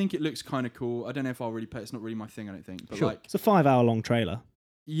happy. I think it looks kind of cool. I don't know if I'll really play. It's not really my thing. I don't think. But Sure. like, It's a 5-hour-long trailer.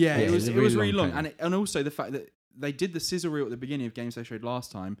 yeah, Yeah, it was it's a really long, trailer. and also the fact that they did the scissor reel at the beginning of games they showed last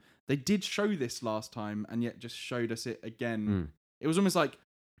time. They did show this last time, and yet just showed us it again. Mm. It was almost like,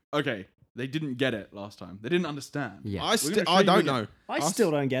 okay, they didn't get it last time. They didn't understand. Yeah. I We're gonna show I you don't again. know. I Us?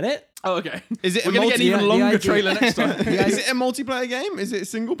 still don't get it. Oh, okay. Is it We're a gonna get an multi- even the longer idea- trailer next time. Is it a multiplayer game? Is it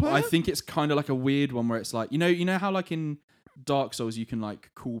single player? I think it's kind of like a weird one where it's like, you know how like in Dark Souls you can like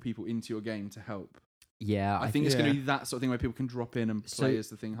call people into your game to help. Yeah, I think it's going yeah. to be that sort of thing where people can drop in and So play as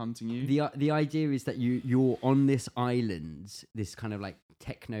the thing hunting you. the idea is that you're on this island, this kind of like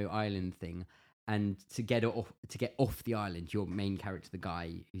techno island thing, and to get off the island, your main character, the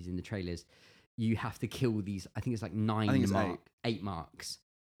guy who's in the trailers, you have to kill these. I think it's like I think it's eight marks.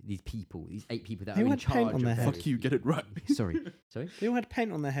 These people, these 8 people that Who are in had paint charge on their of head? Fuck you, get it right. Sorry. They all had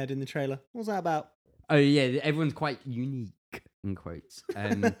paint on their head in the trailer. What was that about? Oh yeah, everyone's quite unique in quotes.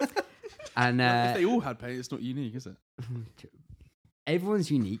 And if they all had paint, it's not unique, is it?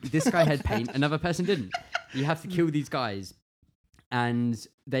 everyone's unique. This guy had paint, another person didn't. You have to kill these guys, and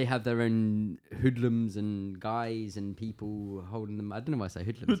they have their own hoodlums and guys and people holding them. I don't know why I say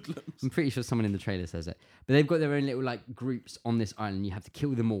hoodlums. I'm pretty sure someone in the trailer says it. But they've got their own little like groups on this island. You have to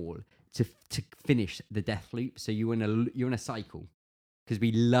kill them all to finish the death loop. So you're in a cycle because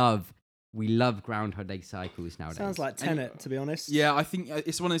we love Groundhog Day cycles nowadays. Sounds like Tenet, to be honest. Yeah, I think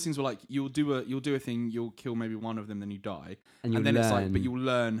it's one of those things where like you'll do a thing, you'll kill maybe one of them, then you die, and and then learn. it's like, but you'll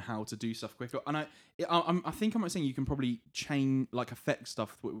learn how to do stuff quicker. And I think I'm saying you can probably chain like affect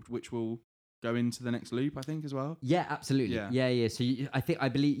stuff which will go into the next loop. I think as well. Yeah, absolutely. Yeah. Yeah. So I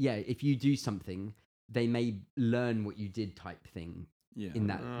believe, if you do something, they may learn what you did type thing Yeah. in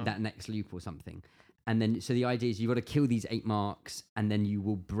that next loop or something. And then, so the idea is you've got to kill these 8 marks and then you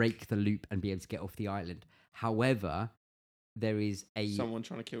will break the loop and be able to get off the island. However, there is Someone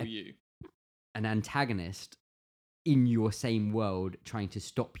trying to kill you. an antagonist in your same world trying to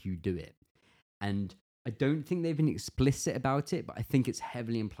stop you do it. And I don't think they've been explicit about it, but I think it's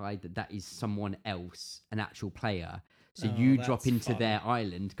heavily implied that that is someone else, an actual player. So you drop into their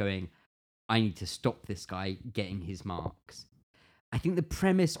island going, I need to stop this guy getting his marks. I think the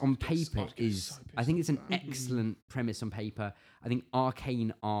premise on paper I think it's an excellent premise on paper. I think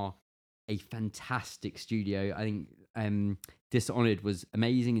Arcane are a fantastic studio. I think Dishonored was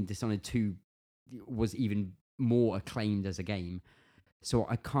amazing, and Dishonored 2 was even more acclaimed as a game. So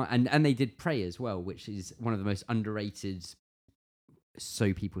I can't, and they did Prey as well, which is one of the most underrated,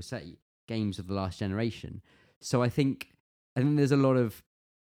 so people say, games of the last generation. So I think there's a lot of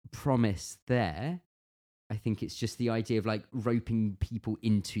promise there. I think it's just the idea of like roping people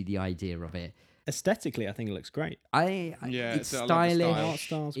into the idea of it. Aesthetically, I think it looks great. It's so I love the stylish. style. Art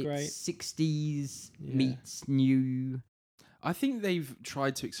style's it's great. 60s meets new. I think they've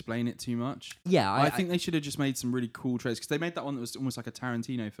tried to explain it too much. Yeah, I think they should have just made some really cool trailers, because they made that one that was almost like a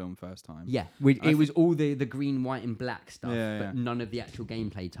Tarantino film first time. Yeah, it was all the green, white, and black stuff, Yeah. but none of the actual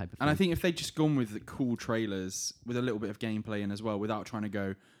gameplay type of thing. And I think if they'd just gone with the cool trailers with a little bit of gameplay in as well, without trying to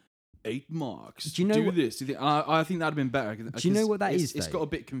go 8 marks, Do you know what- this. I think that'd have been better. Do you know what that is, It's though? got a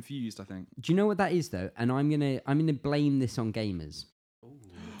bit confused, I think. Do you know what that is though? And I'm gonna blame this on gamers.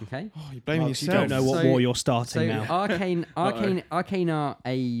 Okay. Oh, you're blaming Marks, you yourself. don't know what So- war you're starting So now. Arcane are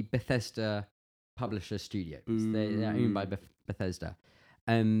a Bethesda publisher studio. They're owned by Bethesda,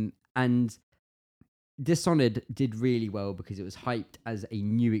 and Dishonored did really well because it was hyped as a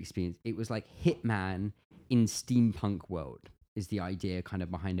new experience. It was like Hitman in steampunk world is the idea kind of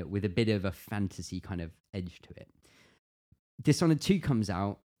behind it, with a bit of a fantasy kind of edge to it. Dishonored 2 comes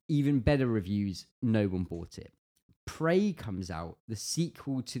out, even better reviews, no one bought it. Prey comes out, the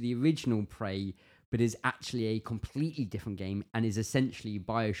sequel to the original Prey, but is actually a completely different game and is essentially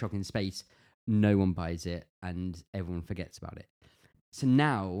BioShock in space. No one buys it and everyone forgets about it. So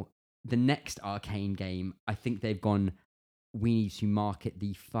now, the next Arcane game, I think they've gone, we need to market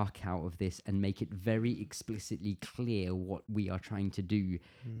the fuck out of this and make it very explicitly clear what we are trying to do,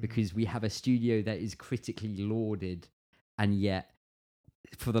 because we have a studio that is critically lauded, and yet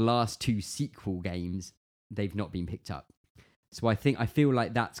for the last 2 sequel games, they've not been picked up. So I feel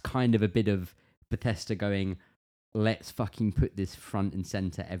like that's kind of a bit of Bethesda going, let's fucking put this front and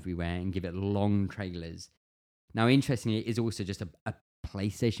center everywhere and give it long trailers. Now, interestingly, it is also just a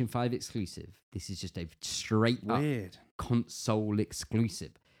PlayStation 5 exclusive. This is just a straight up console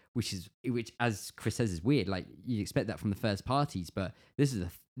exclusive, which, as Chris says, is weird. Like, you'd expect that from the first parties, but this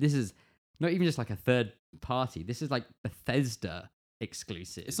is not even just like a third party. This is like Bethesda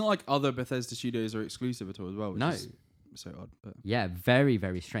exclusive. It's not like other Bethesda studios are exclusive at all as well. Which is so odd. But yeah, very,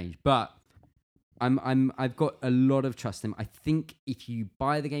 very strange. But I've got a lot of trust in them. I think if you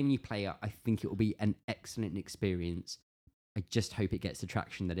buy the game and you play it, I think it will be an excellent experience. I just hope it gets the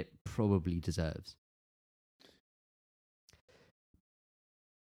traction that it probably deserves.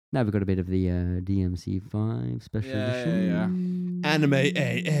 Now we've got a bit of the DMC5 special edition. Anime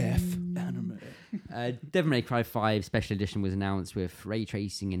AF. Devil May Cry 5 special edition was announced with ray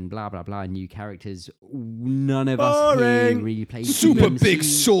tracing and blah blah blah, new characters. None of us here really played Super DMC. big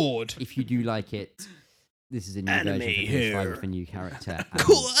sword. If you do like it, this is a new Anime version for here. PS5 with a new character.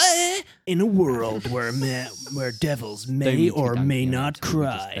 In a world where devils may or may not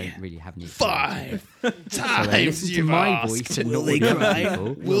cry. Don't really have any 5 listen times to you've my asked. voice and Will not they what cry?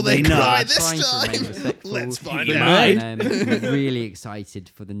 people. Will they cry not? this Trying to remain time? respectful. Let's find They out. might. We're really excited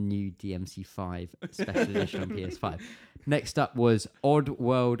for the new DMC5 special edition on PS5. Next up was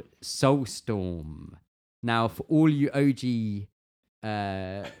Oddworld Soulstorm. Now, for all you OG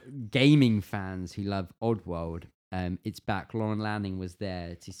gaming fans who love Oddworld, it's back. Lauren Lanning was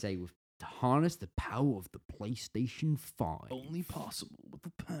there to say, to harness the power of the PlayStation 5. only possible with the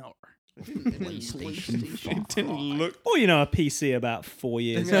power. PlayStation 5. It didn't look. Or, a PC about 4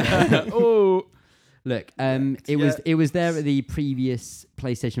 years ago. Oh, Look, it was there at the previous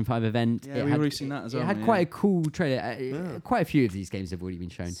PlayStation 5 event. Yeah, we've already seen that as well, It had yeah. quite a cool trailer. Quite a few of these games have already been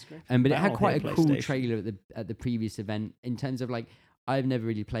shown. But it had quite a cool trailer at the previous event in terms of like, I've never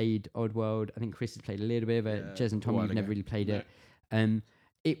really played Oddworld. I think Chris has played a little bit of it. Yeah, Jez and Tom, a while you've never ago. really played it.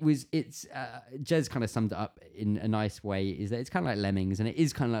 Jez kind of summed it up in a nice way, is that it's kind of like Lemmings, and it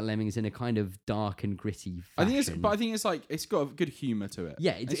is kind of like Lemmings in a kind of dark and gritty fashion. I think it's like it's got a good humor to it.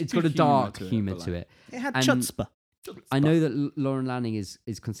 Yeah, it's good got a dark humor but to like- it. It had And- chutzpah. I know that Lauren Lanning is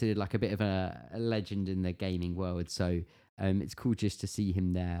considered like a bit of a legend in the gaming world, so it's cool just to see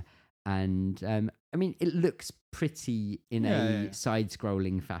him there. And I mean, it looks pretty in a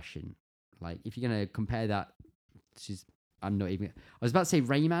side-scrolling fashion. Like, if you're gonna compare that, I'm not even. I was about to say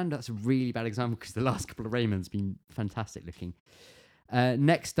Rayman. That's a really bad example because the last couple of Rayman's been fantastic looking.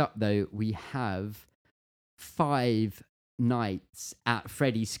 Next up, though, we have Five Nights at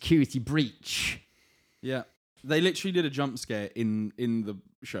Freddy's Security Breach. Yeah, they literally did a jump scare in the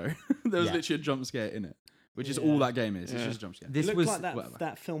show. There was literally a jump scare in it, which is all that game is. It's just a jump scare. This This looked was like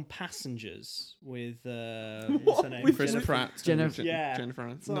that film Passengers with what's her name? With Chris Pratt. Jennifer-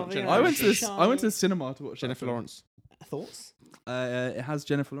 Jennifer. So, Not you Jennifer. know, I went to the cinema to watch Jennifer that film. Lawrence. Thoughts? It has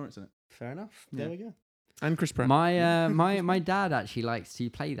Jennifer Lawrence in it. Fair enough. There we go. And Chris Pratt. My dad actually likes to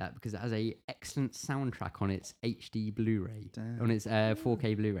play that because it has a excellent soundtrack on its HD Blu-ray, Damn. on its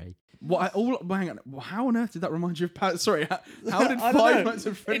 4K Blu-ray. Hang on. How on earth did that remind you of? Sorry, how did I don't Five know. Nights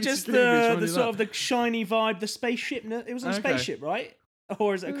at Freddy's It just Security Breach remind the you sort of of the shiny vibe, the spaceship. It was on a Okay. spaceship, right?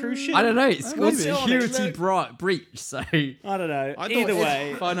 Or is it a cruise ship? I don't know. It's called Maybe. Security Breach. So I don't know. I thought Either it-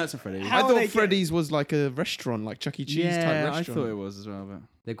 way, Five Nights at Freddy's. How I are thought they Freddy's was like a restaurant, like Chuck E. Cheese type I restaurant. thought it was as well. But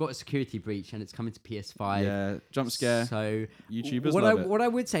they've got a Security Breach and it's coming to PS5. yeah, jump scare. So YouTubers what love it. what I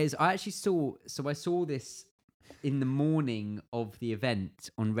would say is I actually saw this in the morning of the event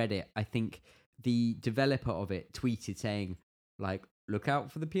on Reddit. I think the developer of it tweeted saying like, look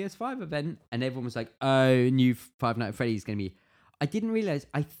out for the PS5 event, and everyone was like, oh, new Five Nights at Freddy's going to be. I didn't realize.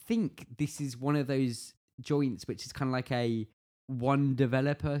 I think this is one of those joints which is kind of like a one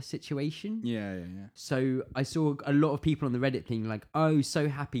developer situation. Yeah. So I saw a lot of people on the Reddit thing like, oh, so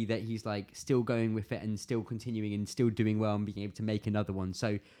happy that he's like still going with it and still continuing and still doing well and being able to make another one.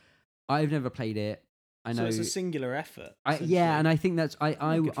 So I've never played it. I know so it's a singular effort. yeah, and I think that's I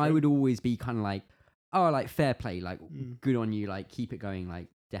good for I him. would always be kind of like, oh, like fair play, like Mm. good on you, like keep it going, like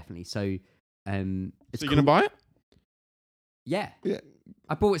definitely. So it's So you're gonna buy it? Yeah. Yeah.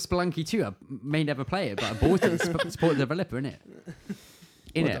 I bought Spelunky too. I may never play it, but I bought it. Support the developer in it.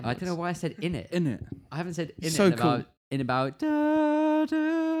 In Well it. done, I don't know Max. why I said in it. In it. I haven't said in So it cool. in about da,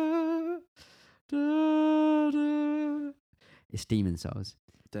 da, da, da. It's Demon Souls.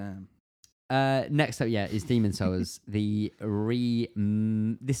 Damn. Next up, is Demon Souls. This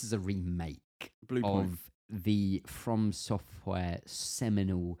is a remake Blue Point. of the From Software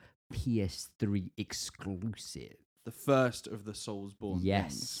seminal PS3 exclusive. The first of the Soulsborne games.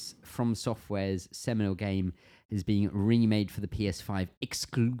 Yes, From Software's seminal game is being remade for the PS5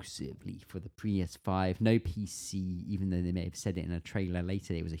 exclusively for the PS5. No PC, even though they may have said it in a trailer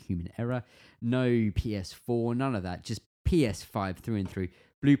later, it was a human error. No PS4, none of that. Just PS5 through and through.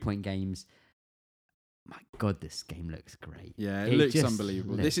 Blue Point Games. My God, this game looks great. Yeah, it looks just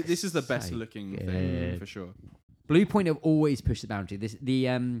unbelievable. This is the best so looking thing good. for sure. Blue Point have always pushed the boundary.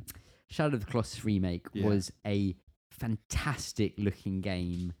 The Shadow of the Colossus remake Yeah. was a fantastic looking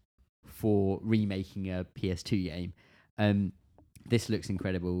game for remaking a PS2 game. This looks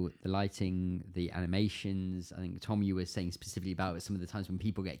incredible. The lighting, the animations. I think Tom, you were saying specifically about it, some of the times when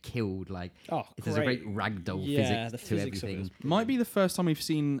people get killed, like there's a great ragdoll the physics to physics of it everything. is Might be the first time we've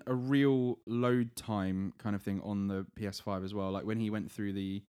seen a real load time kind of thing on the PS5 as well. Like when he went through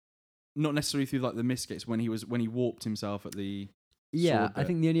not necessarily through like the misgates, when he warped himself at the Yeah, sword I bit.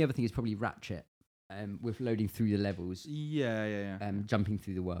 think the only other thing is probably Ratchet, with loading through the levels. Yeah. Jumping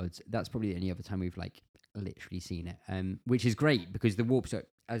through the worlds. That's probably the only other time we've like literally seen it, which is great because the warps are,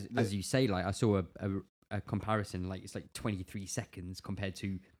 as you say, like I saw a comparison, like it's like 23 seconds compared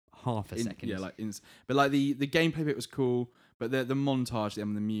to half a second. Yeah, but like the gameplay bit was cool, but the montage, the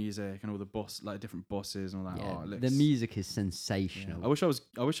music and all the different bosses and all that. Yeah, Oh, it looks, the music is yeah. sensational. I wish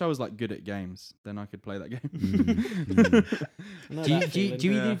I was like good at games, then I could play that game.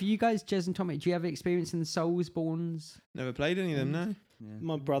 Do either of you guys, Jez and Tommy, do you have experience in the Soulsborns? Never played any of them, no. Yeah.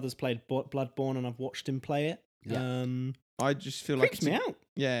 My brother's played Bloodborne, and I've watched him play it. Yeah. I just feel like Creeps me out.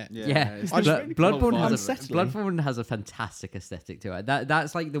 Yeah. Yeah, it's I just just- really Bloodborne cool has vibe of it. unsettling. Bloodborne has a fantastic aesthetic to it.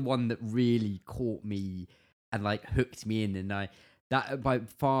 That's like the one that really caught me and like hooked me in, and that by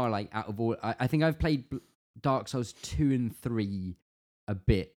far, like out of all, I think I've played Dark Souls 2 and 3 a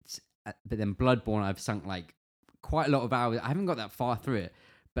bit, but then Bloodborne I've sunk like quite a lot of hours. I haven't got that far through it,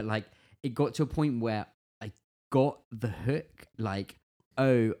 but like it got to a point where I got the hook, like,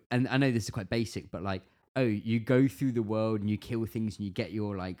 oh, and I know this is quite basic, but like, oh, you go through the world and you kill things and you get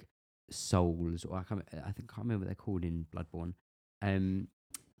your like souls, or I can't remember what they're called in Bloodborne.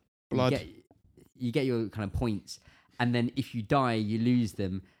 Blood. You get your kind of points, and then if you die, you lose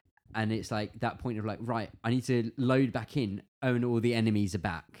them, and it's like that point of like, right, I need to load back in. Oh, and all the enemies are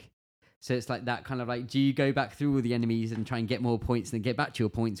back. So it's like that kind of like, do you go back through all the enemies and try and get more points and then get back to your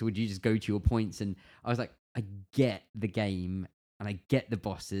points, or would you just go to your points? And I was like, I get the game and I get the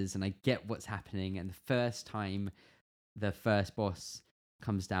bosses and I get what's happening. And the first time the first boss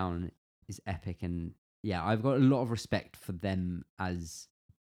comes down is epic, and yeah, I've got a lot of respect for them as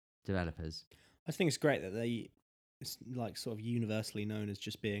developers. I think it's great that it's like sort of universally known as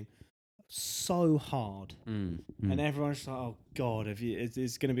just being so hard, and everyone's just like, "Oh God,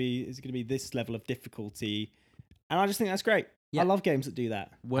 it's going to be this level of difficulty," and I just think that's great. Yeah. I love games that do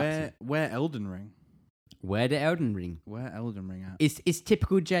that. Where Elden Ring? Where did Elden Ring? Where Elden Ring at? It's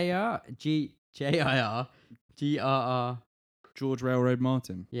typical JRR. George Railroad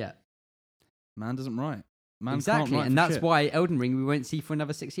Martin. Yeah, Man doesn't write. Man exactly, can't write and for that's shit. why Elden Ring we won't see for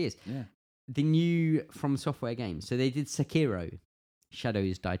another 6 years. Yeah. The new From Software game. So they did Sekiro,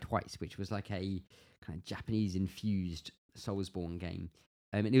 Shadows Die Twice, which was like a kind of Japanese-infused Soulsborne game.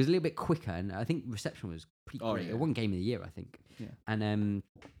 And it was a little bit quicker, and I think reception was pretty great. Yeah. It won Game of the Year, I think. Yeah.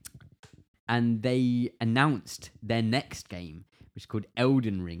 And they announced their next game, which is called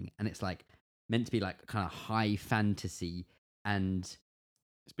Elden Ring, and it's like meant to be like kind of high fantasy, and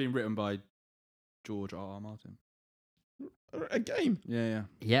It's been written by George R.R. Martin. A game. Yeah.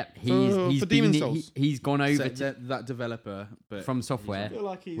 yep, For he's Demon's been, Souls. he's gone over So to that developer, but From Software. I feel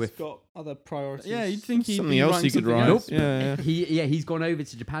like he's With- got other priorities. yeah, you'd think he'd Something be else writing he could something write. else. Yeah. He's gone over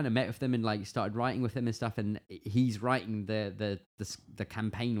to Japan and met with them and like started writing with them and stuff, and he's writing the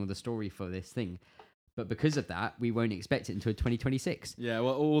campaign or the story for this thing. But because of that, we won't expect it until 2026. Yeah,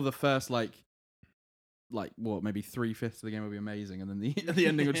 well, all the first like what, maybe 3/5 of the game will be amazing, and then the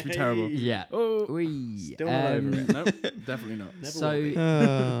ending will just be terrible. Yeah. Oh, Whee. Still not over it. nope, definitely not. Never So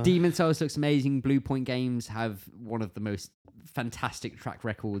will be. Demon's Souls looks amazing. Blue Point Games have one of the most fantastic track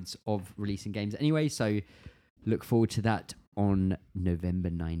records of releasing games anyway, so look forward to that on November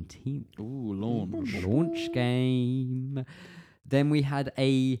 19th. Ooh, Launch game. Then we had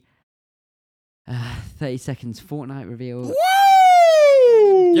a 30 seconds Fortnite reveal.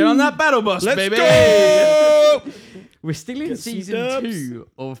 Get on that battle bus, Let's baby. go! We're still in Get some season dubs. 2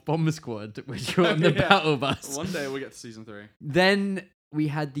 of Bomb Squad, which are on the Yeah. battle bus. One day we'll get to season 3. Then we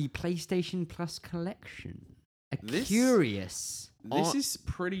had the PlayStation Plus collection. Curious. This is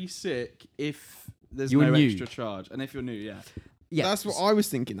pretty sick if there's You're no new. extra charge, and if you're new, yeah. Yeah, That's what I was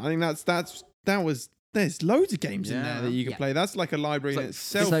thinking. I think there's loads of games in there Yeah. that you can Yeah. play. That's like a library in It's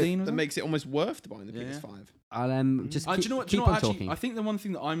itself like 15 or that something? makes it almost worth buying the Yeah. PS5. I'll just Do keep, you know what? keep on Actually, talking. I think the one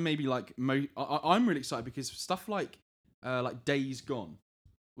thing that I'm maybe like I'm really excited because stuff like Days Gone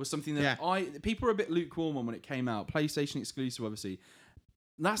was something that people were a bit lukewarm on when it came out. PlayStation exclusive, obviously.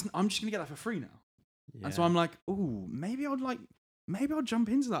 I'm just gonna get that for free now, and so I'm like, ooh, maybe I'll jump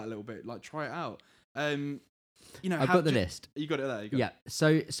into that a little bit, like try it out. I've got the list. You got it there. Yeah.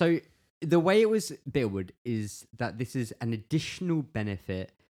 So the way it was billed is that this is an additional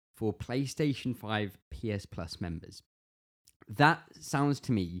benefit for PlayStation 5 PS Plus members. That sounds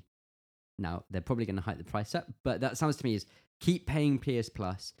to me, now they're probably going to hike the price up, but that sounds to me is keep paying PS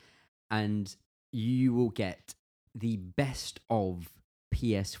Plus and you will get the best of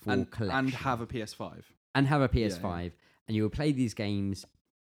PS4 collection. and have a PS5. And have a PS5, and you will play these games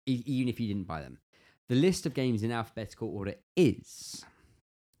even if you didn't buy them. The list of games in alphabetical order is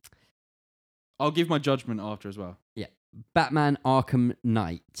I'll give my judgment after as well. Batman Arkham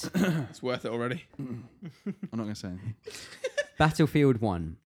Knight, It's worth it already. I'm not gonna say anything. Battlefield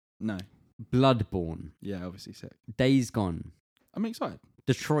 1, No. Bloodborne, Yeah, obviously sick. Days Gone, I'm excited.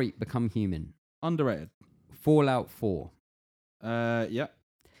 Detroit Become Human, Underrated. Fallout 4, Yeah.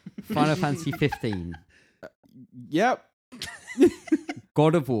 Final Fantasy 15, Yep.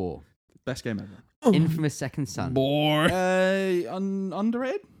 God of War, Best game ever. Infamous Second Son,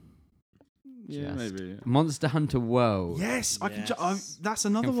 Underrated? Yeah, Just maybe. Monster Hunter World. Yes, I can. Yes. That's You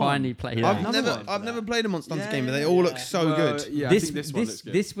another can one. finally play that. I've Another one. I've never played a Monster Hunter Yeah, game, but they yeah, all look yeah. so good. Yeah, I this think this one looks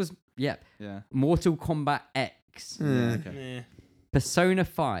good. this was Yeah. Mortal Kombat X, Yeah, Hmm. okay. Yeah. Persona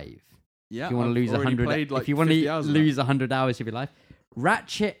 5. Yeah. If you want to I've lose already 100, played, like, if you want 50 to hours of lose 100 hours of your life,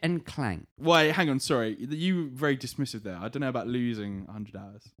 Ratchet and Clank. that. Wait, hang on. Sorry, you were very dismissive there. I don't know about losing 100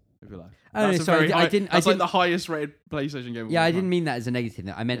 hours of your life. Oh, no, That's a sorry, very I high- didn't- That's like the highest rated PlayStation game. of Yeah, all I time. didn't mean that as a negative.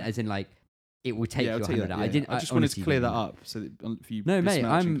 I meant as in like it will take Yeah, you I'll tell you 100 that. hours. Yeah. I didn't. I just wanted to honestly clear that didn't mean up so that for you. No, mate,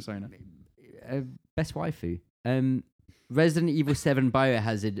 besmirching I'm Persona. Best waifu. Resident Evil 7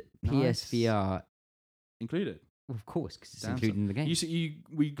 Biohazard Nice. PSVR. included. Well, of course, because it's Damn, included in the game.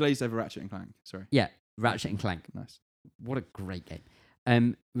 We glazed over Ratchet and Clank. Sorry. Yeah, Ratchet and Clank. Nice. What a great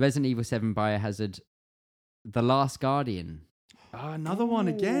game. Resident Evil 7 Biohazard, The Last Guardian. Another one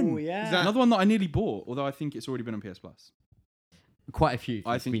again. Ooh, yeah. Is that- Another one that I nearly bought, although I think it's already been on PS Plus. Quite a few.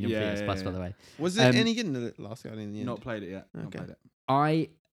 I It's think- been on yeah, PS yeah, Plus, yeah. by the way. Was it any good in the last Guardian in the end? Not played it yet. Not Okay. played it. I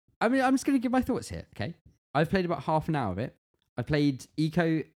mean, I'm just going to give my thoughts here, okay? I've played about half an hour of it. I played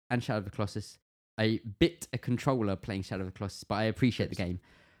Eco and Shadow of the Colossus. I bit a controller playing Shadow of the Colossus, but I appreciate the game.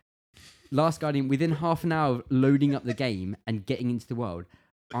 Last Guardian, within half an hour of loading up the game and getting into the world,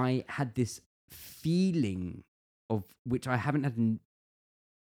 I had this feeling of which I haven't had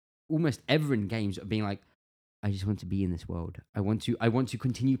almost ever in games of being like, I just want to be in this world. I want to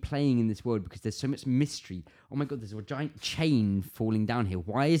continue playing in this world because there's so much mystery. Oh my God, there's a giant chain falling down here.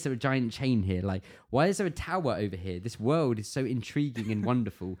 Why is there a giant chain here? Like, why is there a tower over here? This world is so intriguing and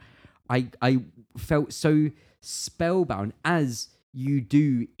wonderful. I felt so spellbound, as you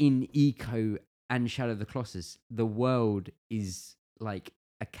do in Eco and Shadow of the Colossus. The world is like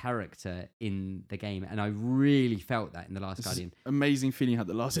a character in the game, and I really felt that in The Last Guardian. Amazing feeling you had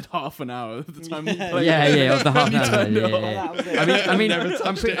that lasted half an hour at the time. Yeah, of the half an hour. Yeah.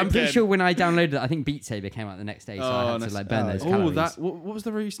 I'm pretty sure when I downloaded it, I think Beat Saber came out the next day, so I had to like burn those calories. What was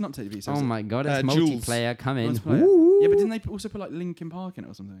the recent update of Beat Saber? Oh my God, it's Jules. multiplayer coming. Yeah, but didn't they also put like Linkin Park in it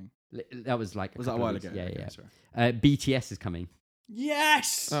or something? That was like Was that a while ago? Yeah, Okay, yeah. sorry. BTS is coming.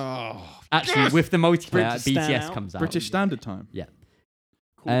 Yes. Oh, Actually, with the multiplayer, British BTS Standout. comes out. British Standard Time. Yeah.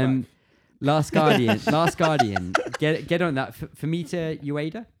 Callback. Last Guardian. Get on that. Fumita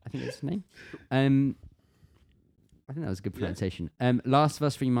Ueda, I think that's his name. I think that was a good pronunciation. Last of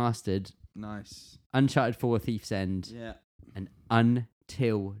Us Remastered, Nice. Uncharted 4, Thief's End, Yeah. and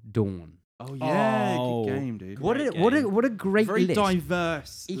Until Dawn. Oh yeah, Oh. good game, dude. What a great Very list.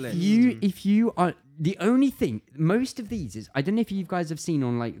 diverse list. If you are the only thing, most of these is, I don't know if you guys have seen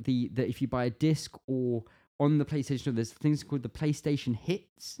on like the if you buy a disc or on the PlayStation, there's things called the PlayStation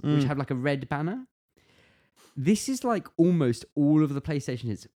Hits, which have like a red banner. This is like almost all of the PlayStation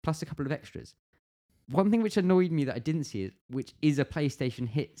Hits plus a couple of extras. One thing which annoyed me that I didn't see it, which is a PlayStation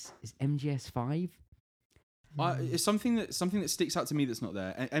Hits, is MGS5. It's something that sticks out to me that's not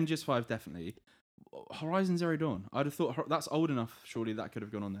there. MGS5 definitely. Horizon Zero Dawn. I'd have thought that's old enough. Surely that could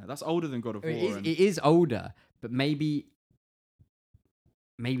have gone on there. That's older than God of War. It is older, but maybe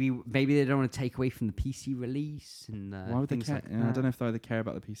they don't want to take away from the PC release and why would they care? like I don't know if they either care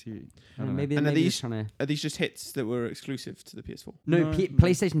about the PC. I don't know. Maybe And they're are these- trying to. are these just hits that were exclusive to the PS4? No, No.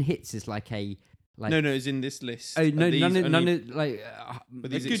 PlayStation Hits is like a like. No, is in this list. Oh Are no, these none only- of like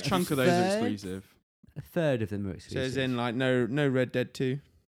But A these good chunk of those are exclusive. a third of them are So exclusive. as in like no Red Dead 2.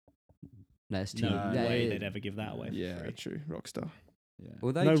 No, it's too. No way they'd ever give that away. For Yeah, free. true. Rockstar. Yeah.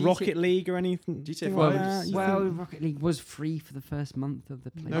 Although No GTA Rocket League or anything. GTA thing 5 like that, you Well, think? Rocket League was free for the first month of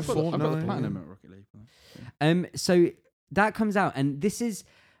the PlayStation. No, I've got the Fortnite, platinum yeah. at Rocket League. So that comes out, and this is,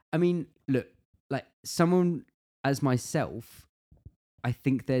 I mean, look, like someone as myself, I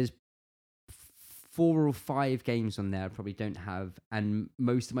think there's 4 or 5 games on there I probably don't have, and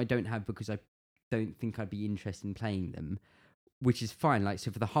most of them I don't have because I don't think I'd be interested in playing them, which is fine. Like, so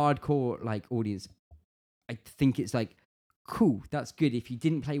for the hardcore like audience, I think it's like cool. That's good. If you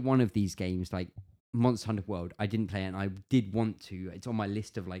didn't play one of these games, like Monster Hunter World, I didn't play it, and I did want to. It's on my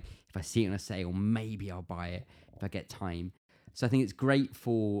list of like, if I see it on a sale, maybe I'll buy it if I get time. So I think it's great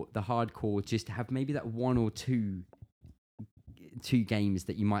for the hardcore just to have maybe that 1 or 2 games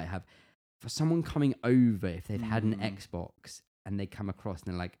that you might have. For someone coming over, if they've had an Xbox and they come across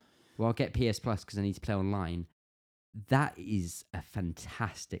and they're like, well, I'll get PS Plus because I need to play online. That is a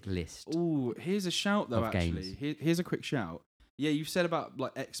fantastic list. Oh, here's a shout though. Of Actually, here's a quick shout. Yeah, you've said about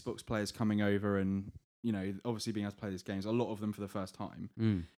like Xbox players coming over and obviously being able to play these games. A lot of them for the first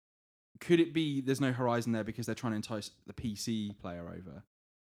time. Could it be there's no Horizon there because they're trying to entice the PC player over?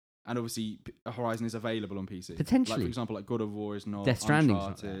 And obviously, Horizon is available on PC. Potentially. Like, for example, like God of War is not. Death Stranding's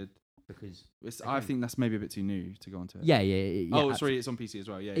not Uncharted. because I think that's maybe a bit too new to go onto it. yeah. Oh, sorry, it's on PC as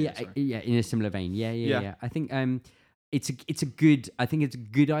well. Yeah, sorry. In a similar vein. Yeah. Yeah. I think it's a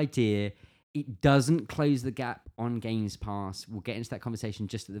good idea. It doesn't close the gap on Games Pass. We'll get into that conversation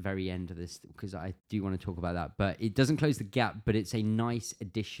just at the very end of this because I do want to talk about that. But it doesn't close the gap, but it's a nice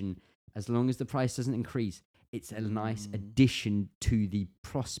addition. As long as the price doesn't increase, it's a nice addition to the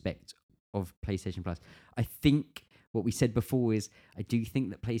prospect of PlayStation Plus. I think what we said before is I do think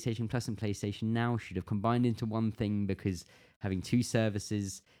that PlayStation Plus and PlayStation Now should have combined into one thing because having 2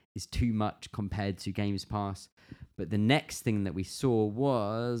 services is too much compared to Games Pass. But the next thing that we saw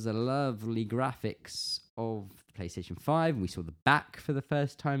was a lovely graphics of the PlayStation 5. And we saw the back for the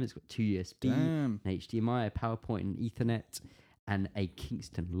first time. It's got 2 USB, Damn. an HDMI, a PowerPoint, and Ethernet, and a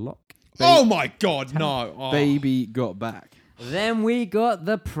Kingston lock. Oh my God, no! Oh. Baby got back. Then we got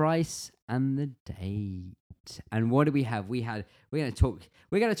the price and the date. And what do we have? We're going to talk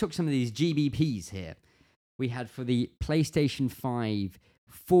some of these GBPs here. We had for the PlayStation 5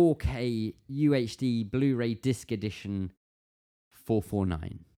 4K UHD Blu-ray disc edition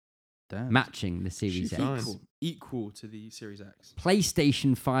 $449, Damn. matching the Series She's X. fine. Equal to the Series X.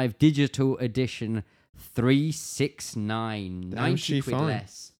 PlayStation 5 digital edition $369, Damn, 90 she quid fine.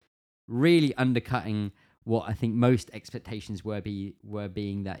 less. really undercutting what I think most expectations were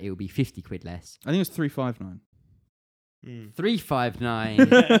being that it would be 50 quid less. I think it was 359.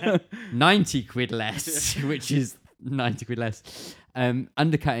 359, 90 quid less, which is 90 quid less.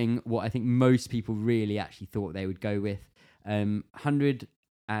 Undercutting what I think most people really actually thought they would go with.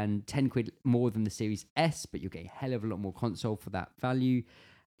 110 quid more than the Series S, but you'll get a hell of a lot more console for that value.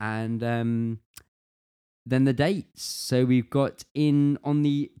 And then the dates. So we've got on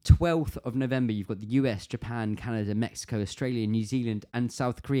the 12th of November, you've got the US, Japan, Canada, Mexico, Australia, New Zealand, and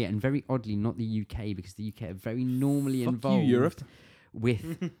South Korea. And very oddly, not the UK, because the UK are very normally involved Europe.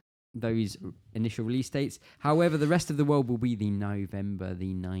 with those initial release dates. However, the rest of the world will be the November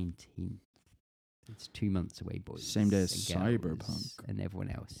the 19th. It's 2 months away, boys. Same day as and girls Cyberpunk. and everyone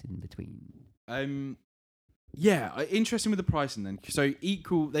else in between. Yeah, interesting with the pricing then. So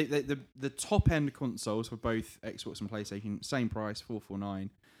equal, the top end consoles for both Xbox and PlayStation, same price, $449.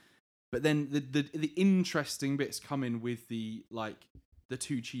 But then the interesting bits come in with the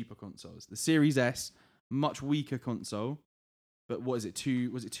two cheaper consoles. The Series S, much weaker console, but what is it?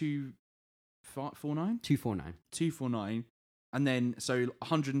 $249? $249, and then so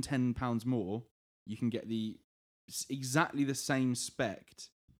 £110 more, you can get exactly the same spec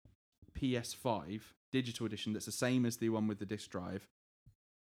PS5 digital edition that's the same as the one with the disc drive,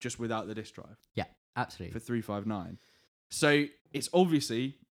 just without the disc drive. Yeah, absolutely. For $359. So it's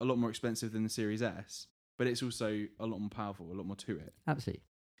obviously a lot more expensive than the Series S, but it's also a lot more powerful, a lot more to it. Absolutely.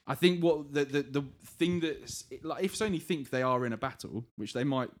 I think what the thing that's like, if Sony think they are in a battle, which they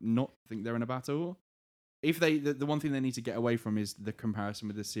might not think they're in a battle, if the one thing they need to get away from is the comparison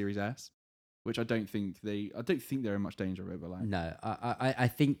with the Series S, which I don't think they're in much danger over. No, I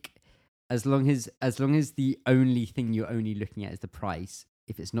think as long as the only thing you're only looking at is the price,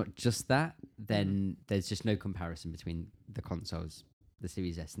 if it's not just that, then there's just no comparison between the consoles, the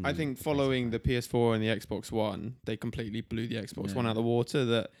Series S and I think following the PS4 and the Xbox One, they completely blew the Xbox One out of the water.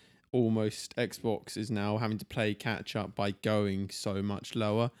 That almost Xbox is now having to play catch up by going so much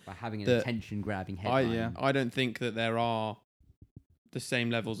lower. By having an attention-grabbing headline. I don't think that there are the same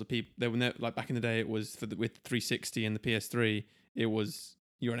levels of people. There were like back in the day, it was with 360 and the PS3, it was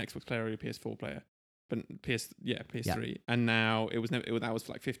you're an Xbox player or you're a PS4 player. But PS3. Yeah. And now that was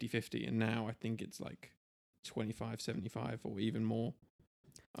like 50-50, and now I think it's like 25-75 or even more.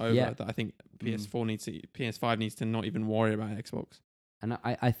 Over that, I think PS5 needs to not even worry about Xbox. And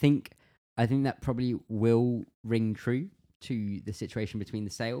I think that probably will ring true to the situation between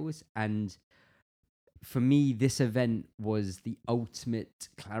the sales. And for me, this event was the ultimate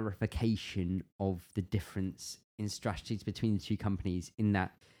clarification of the difference in strategies between the two companies, in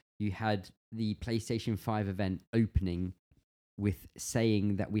that you had the PlayStation 5 event opening with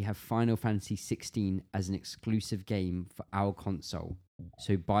saying that we have Final Fantasy 16 as an exclusive game for our console.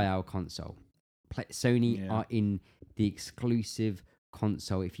 So buy our console. Sony are in the exclusive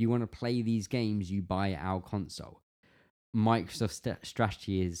console. If you want to play these games, you buy our console. Microsoft's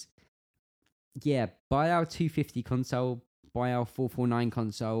strategy is, buy our 250 console, buy our 449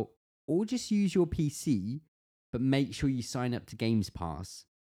 console, or just use your PC, but make sure you sign up to Games Pass.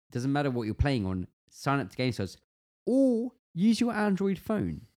 Doesn't matter what you're playing on, sign up to Games Pass, or use your Android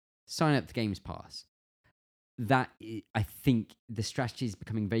phone, sign up to Games Pass. I think the strategy is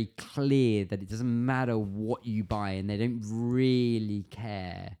becoming very clear that it doesn't matter what you buy, and they don't really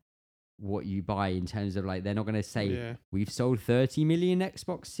care what you buy in terms of they're not going to say we've sold 30 million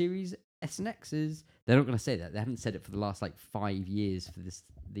Xbox Series S and X's. They're not going to say that. They haven't said it for the last 5 years for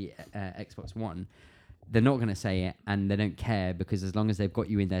the Xbox One. They're not going to say it, and they don't care, because as long as they've got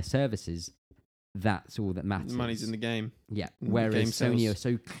you in their services, that's all that matters. Money's in the game. Yeah. Whereas Sony are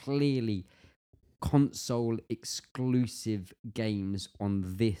so clearly console exclusive games on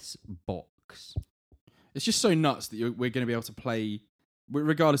this box. It's just so nuts that we're going to be able to play,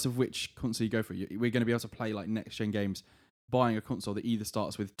 regardless of which console you go for, we're going to be able to play next gen games buying a console that either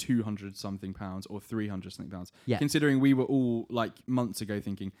starts with £200 something or £300 something pounds. Yeah. Considering we were all months ago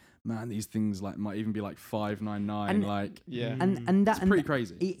thinking, man, these things might even be $599. And that's pretty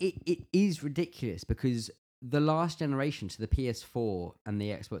crazy. It is ridiculous, because the last generation, to the PS4 and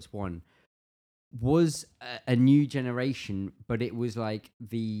the Xbox One, was a new generation, but it was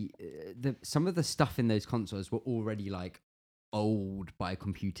the some of the stuff in those consoles were already old by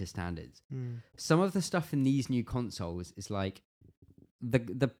computer standards. Some of the stuff in these new consoles is the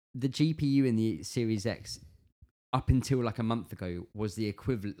GPU in the Series X up until a month ago was the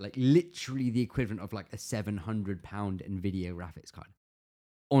equivalent, literally the equivalent of a £700 Nvidia graphics card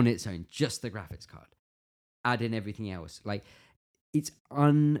on its own, just the graphics card. Add in everything else. It's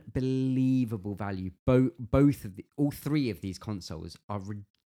unbelievable value. All three of these consoles are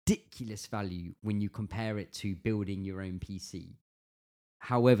ridiculous value when you compare it to building your own PC.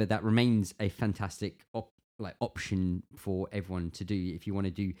 However, that remains a fantastic option for everyone to do. If you want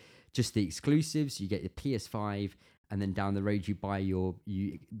to do just the exclusives, you get your PS5, and then down the road you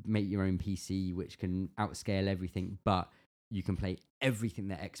make your own PC, which can outscale everything, but you can play everything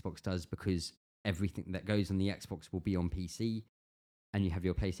that Xbox does because everything that goes on the Xbox will be on PC, and you have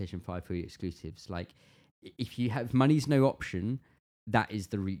your PlayStation 5 for your exclusives. Like, if you have money's no option, that is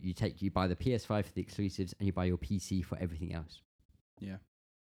the route you take. You buy the PS5 for the exclusives, and you buy your PC for everything else. Yeah.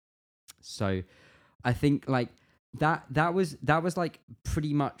 So I think like that was like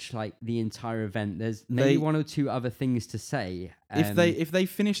pretty much like the entire event. There's maybe one or two other things to say. If they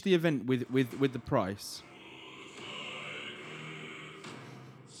finish the event with the price,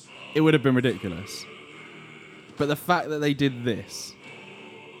 it would have been ridiculous. But the fact that they did this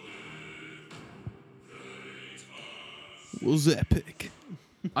was epic.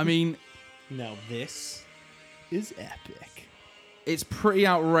 I mean, now this is epic. It's pretty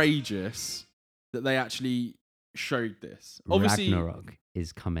outrageous that they actually showed this. Obviously, Ragnarok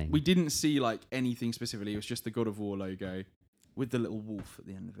is coming. We didn't see like anything specifically. It was just the God of War logo with the little wolf at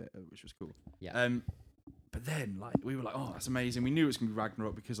the end of it, which was cool. Yeah. But then like we were like, oh, that's amazing. We knew it was gonna be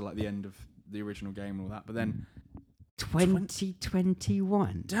Ragnarok because of like the end of the original game and all that. But then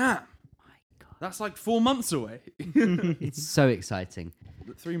 2021. Damn. My God. That's like 4 months away. It's so exciting.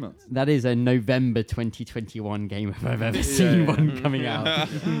 3 months. That is a November 2021 game if I've ever seen one coming out.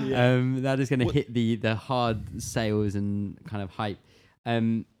 That is going to hit the hard sales and kind of hype.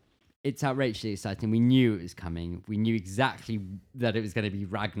 It's outrageously exciting. We knew it was coming. We knew exactly that it was going to be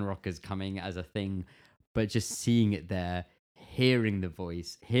Ragnarok as coming as a thing, but just seeing it there, hearing the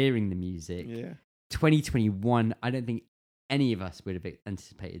voice, hearing the music. Yeah. 2021, I don't think any of us would have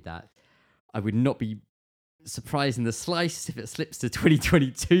anticipated that. I would not be surprised in the slightest if it slips to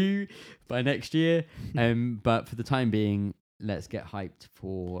 2022 by next year. But for the time being, let's get hyped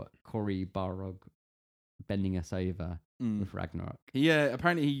for Cory Barlog bending us over with Ragnarok. Yeah,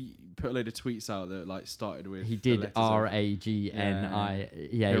 apparently he put a load of tweets out that like started with. He did Ragni.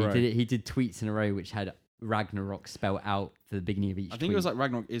 Yeah, he did tweets in a row which had Ragnarok spelled out for the beginning of each. I think it was like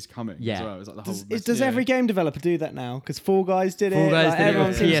Ragnarok is coming. Yeah, as well. It was like the whole. Does every game developer do that now? Because Fall Guys did Fall it. Guys like, did everyone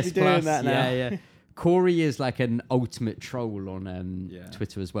it seems PS to be doing that now. Yeah. Cory is like an ultimate troll on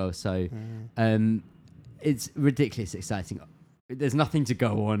Twitter as well. So it's ridiculous exciting. There's nothing to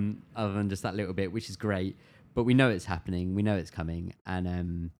go on other than just that little bit, which is great. But we know it's happening. We know it's coming. And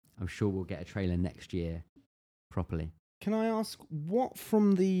I'm sure we'll get a trailer next year properly. Can I ask, what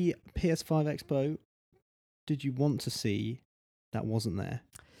from the PS5 Expo did you want to see that wasn't there?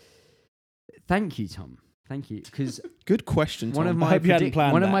 Thank you, Tom. Thank you. Because good question, Tom. One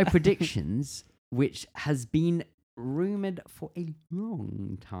of my predictions, which has been rumored for a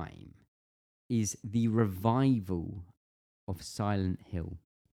long time, is the revival of Silent Hill.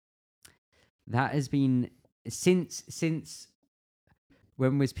 That has been since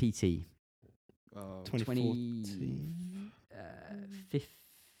when was PT? 2014.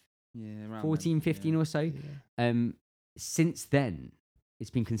 14, 15 or so. Yeah. Since then, it's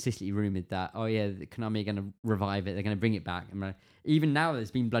been consistently rumored that Konami are going to revive it. They're going to bring it back. And even now,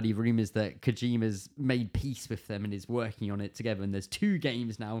 there's been bloody rumors that Kojima's made peace with them and is working on it together. And there's 2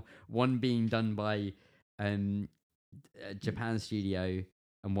 games now, one being done by Japan studio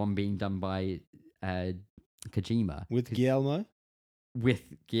and one being done by Kojima with Guillermo.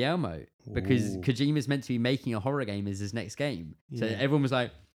 Because Kojima's meant to be making a horror game as his next game. So everyone was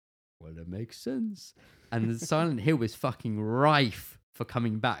like, well, it makes sense. And the Silent Hill was fucking rife for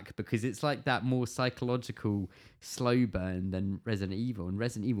coming back because it's like that more psychological slow burn than Resident Evil. And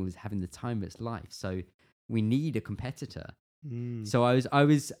Resident Evil was having the time of its life. So we need a competitor. So I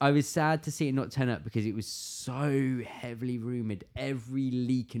was sad to see it not turn up because it was so heavily rumored. Every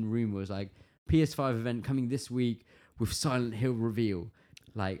leak and rumor was like PS5 event coming this week with Silent Hill reveal.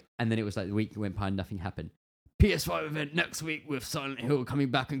 Like, and then it was like the week went by and nothing happened. PS5 event next week with Silent Hill coming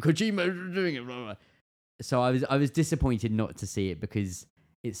back and Kojima doing it. Blah, blah. So I was disappointed not to see it because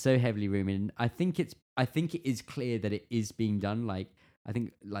it's so heavily rumored. And I think it is clear that it is being done. Like, I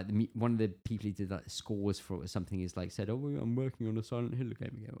think like one of the people who did like scores for it or something is like said, "Oh, I'm working on a Silent Hill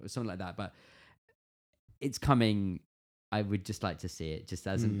game again," or something like that. But it's coming. I would just like to see it. Just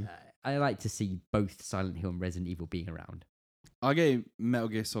as I like to see both Silent Hill and Resident Evil being around. I gave Metal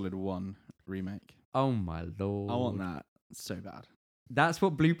Gear Solid 1 remake. Oh my lord! I want that so bad. That's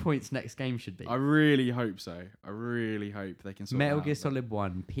what Blue Point's next game should be. I really hope so. I really hope they can sort Metal that Gear out, Solid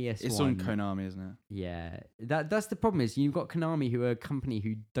 1, PS1. It's on Konami, isn't it? Yeah. That's the problem is you've got Konami who are a company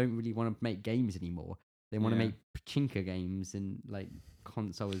who don't really want to make games anymore. They want to make pachinko games and like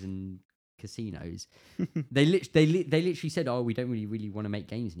consoles and casinos. they literally said, "Oh, we don't really want to make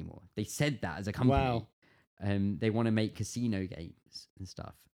games anymore." They said that as a company. Wow. They want to make casino games and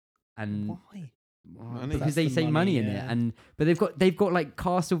stuff. And Why? Money. because That's they the say money money, in it, yeah. but they've got like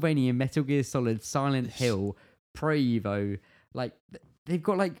Castlevania, Metal Gear Solid, Silent Hill, Pro Evo, like they've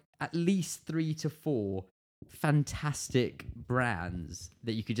got like at least 3 to 4 fantastic brands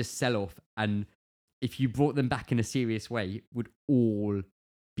that you could just sell off, and if you brought them back in a serious way, would all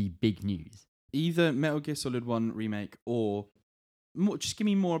be big news. Either Metal Gear Solid 1 remake or just give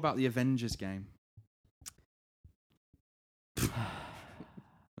me more about the Avengers game.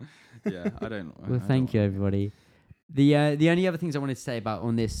 Yeah, I don't. Well, thank you, everybody. The only other things I wanted to say about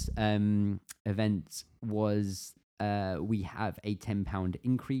on this event was we have a £10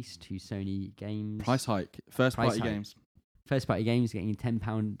 increase to Sony games. Price hike. First Price party hike. games. First party games getting a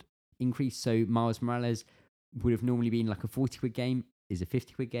 £10 increase. So Miles Morales would have normally been like a 40 quid game, is a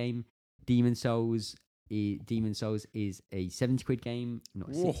 50 quid game. Demon Souls is a 70 quid game, not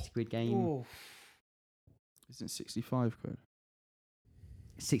a 60 quid game. Oh. Isn't it 65 quid?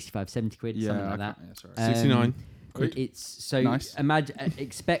 65, 70 quid, something like that. Yeah, sorry. 69. It's so Nice.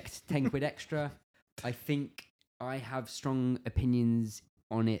 expect 10 quid extra. I think I have strong opinions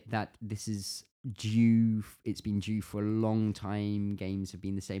on it that this is due. It's been due for a long time. Games have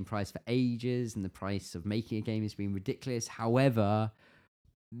been the same price for ages, and the price of making a game has been ridiculous. However,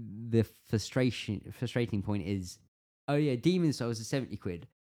 the frustrating point is, oh yeah, Demon's Souls is 70 quid.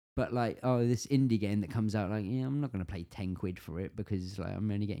 But like, oh, this indie game that comes out, like, yeah, I'm not going to pay 10 quid for it because like I'm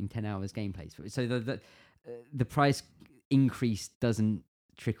only getting 10 hours gameplays for it. So the price increase doesn't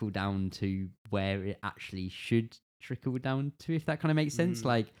trickle down to where it actually should trickle down to, if that kind of makes sense.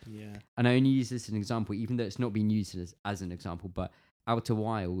 Like, Yeah. and I only use this as an example, even though it's not being used as an example, but Outer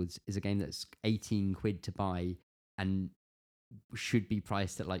Wilds is a game that's 18 quid to buy and should be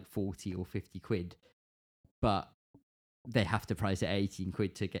priced at like 40 or 50 quid. But they have to price it at 18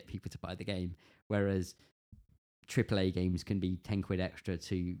 quid to get people to buy the game. Whereas AAA games can be 10 quid extra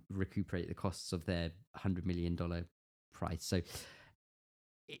to recuperate the costs of their $100 million price. So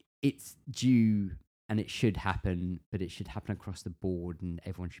it's due and it should happen, but it should happen across the board and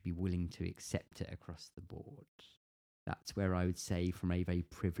everyone should be willing to accept it across the board. That's where I would say, from a very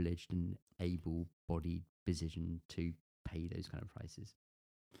privileged and able-bodied position, to pay those kind of prices.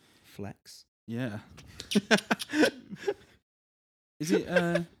 Flex. Yeah. Is it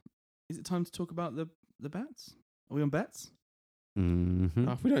time to talk about the bets? Are we on bets? Mm-hmm.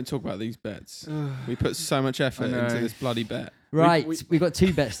 Oh, we don't talk about these bets. We put so much effort into this bloody bet. Right, we've got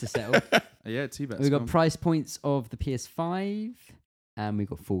 2 bets to settle. Yeah, 2 bets. We've got price points of the PS5 and we've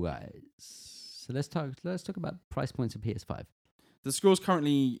got Fall Guys. So let's talk about price points of PS5. The score's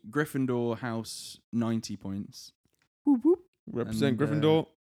currently Gryffindor House 90 points. Whoop, whoop. Represent And, Gryffindor.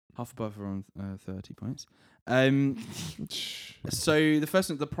 Hufflepuff are on 30 points. So the first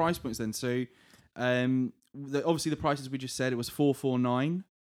one, the price points then. So obviously the prices we just said, it was $449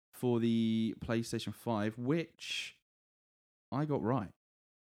 for the PlayStation 5, which I got right.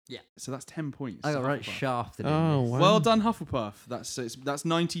 Yeah. So that's 10 points. I to got right Hufflepuff. shafted. Oh, wow. Well done, Hufflepuff. That's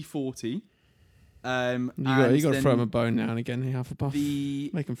 90-40. You got to throw him a bone now and again, hey, Hufflepuff.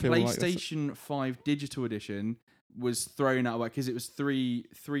 The Make him feel PlayStation 5 Digital Edition was thrown out because it was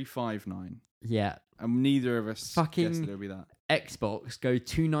 $359, Yeah. and neither of us Fucking guessed that it would be that. Xbox go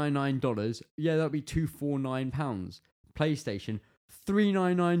 $299. Yeah, that'd be £249. PlayStation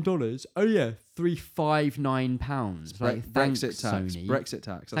 $399. Oh yeah, £359. Like, thanks, Brexit tax. Sony. Brexit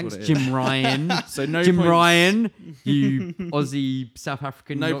tax. That's Thanks, what it is. Jim Ryan. So no Jim points, Ryan, you Aussie South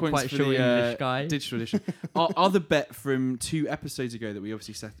African, No not points quite for sure the English guy. Digital edition. Our other bet from 2 episodes ago that we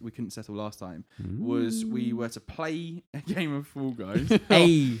obviously we couldn't settle last time was we were to play a game of Fall Guys.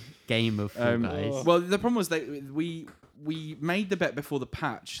 A game of Fall Guys. Well, the problem was that we made the bet before the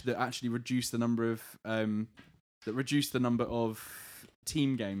patch that actually reduced the number of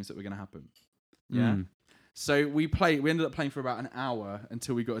team games that were going to happen. Yeah. So we ended up playing for about an hour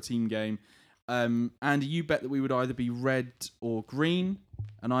until we got a team game. And you bet that we would either be red or green,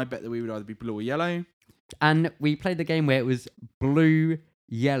 and I bet that we would either be blue or yellow. And we played the game where it was blue,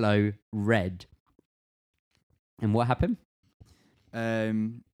 yellow, red. And what happened? I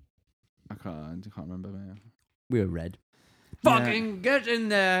can't remember. Man. We were red. Yeah. Fucking get in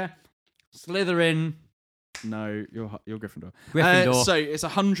there, Slytherin. No, you're Gryffindor. Gryffindor. So it's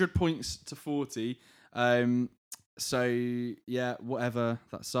 100 points to 40. So yeah, whatever.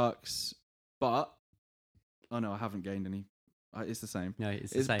 That sucks. But oh no, I haven't gained any. It's the same. No,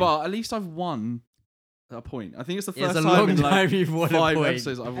 it's the same. But at least I've won a point. I think it's the first It's a time long in time like you've won 5 a point.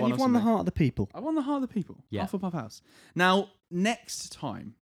 episodes that I've And won. you've won the heart of the people. I won the heart of the people. Yeah. Hufflepuff House. Now, next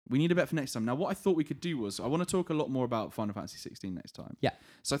time. We need a bet for next time. Now, what I thought we could do was, I want to talk a lot more about Final Fantasy 16 next time. Yeah.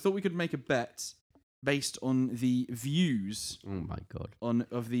 So I thought we could make a bet based on the views. Oh my god.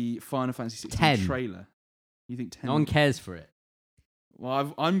 Of the Final Fantasy 16 10. trailer. You think 10? No one cares for it.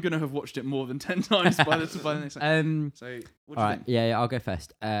 Well, I'm going to have watched it more than 10 times by the next time. So, what do you think? Yeah, I'll go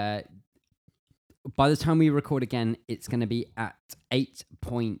first. By the time we record again, it's going to be at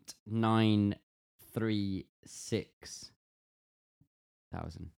 8.936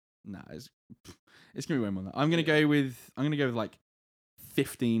 thousand. No, it's going to be way more than that. I'm going to go with like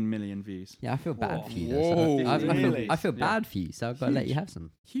 15 million views. Yeah, I feel bad for you. Whoa. I feel bad for you, so I've got to let you have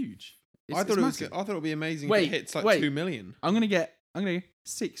some. Huge. I thought it would be amazing if it hits like 2 million. I'm going to get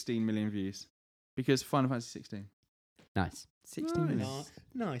 16 million views because Final Fantasy 16. Nice. 16 million.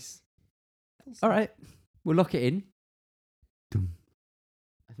 Nice. All right, we'll lock it in.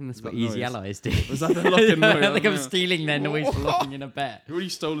 I think that's what Easy Allies do. Was that the locking noise? I think I'm stealing their noise for locking in a bet. We've already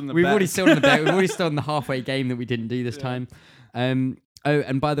stolen the bet. We've already stolen the bet. We've already stolen the halfway game that we didn't do this time. Oh,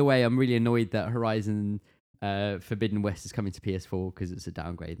 and by the way, I'm really annoyed that Horizon Forbidden West is coming to PS4 because it's a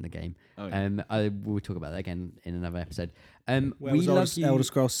downgrade in the game. Oh, yeah. I will talk about that again in another episode. Where we was love Elder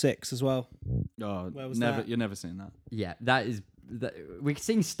Scrolls 6 as well? Oh, Where was never. that? You're never seeing that. Yeah, we're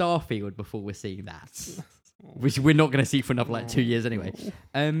seeing Starfield before we're seeing that, which we're not going to see for another like 2 years anyway.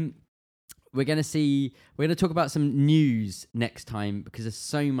 We're going to talk about some news next time because there's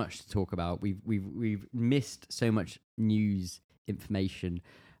so much to talk about. We've missed so much news information.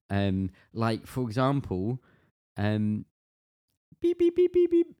 Like for example, beep beep beep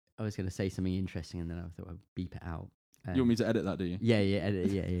beep beep. I was going to say something interesting and then I thought I'd beep it out. You want me to edit that, do you? Yeah,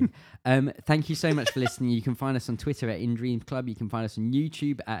 edit it, yeah. Thank you so much for listening. You can find us on Twitter at In Dreams Club. You can find us on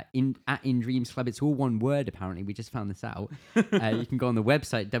YouTube at In Dreams Club. It's all one word, apparently. We just found this out. You can go on the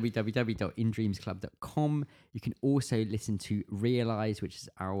website, www.indreamsclub.com. You can also listen to Realize, which is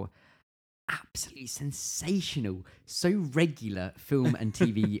our absolutely sensational, so regular film and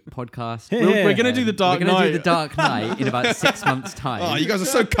TV podcast. We're going to do the Dark Knight. We're going to do the Dark Knight in about 6 months' time. Oh, you guys are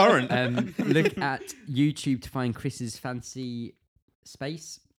so current. Look at YouTube to find Chris's Fancy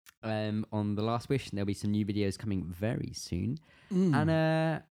Space on The Last Wish. And there'll be some new videos coming very soon. And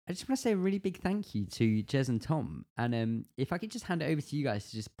I just want to say a really big thank you to Jez and Tom. And if I could just hand it over to you guys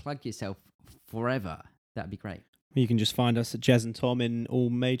to just plug yourself forever, that'd be great. You can just find us at Jez and Tom in all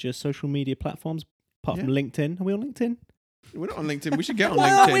major social media platforms, apart from LinkedIn. Are we on LinkedIn? We're not on LinkedIn. We should get on Why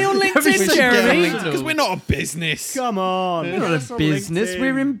LinkedIn. aren't we on LinkedIn, Jeremy? Because we're not a business. Come on. We're not a business.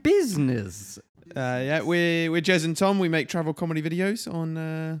 We're in business. We're Jez and Tom. We make travel comedy videos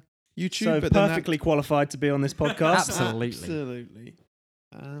on YouTube. So but perfectly qualified to be on this podcast. Absolutely.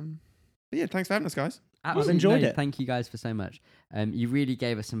 But yeah, thanks for having us, guys. Absolutely. enjoyed it. Thank you guys for so much. You really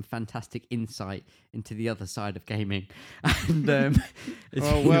gave us some fantastic insight into the other side of gaming. And it's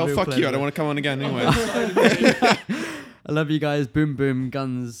Oh, been a well, real fuck you. I pleasure. don't want to come on again anyway. I love you guys. Boom, boom,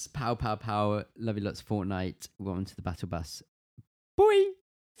 guns, pow, pow, pow. Love you lots, Fortnite. We're on to the battle bus. Boy.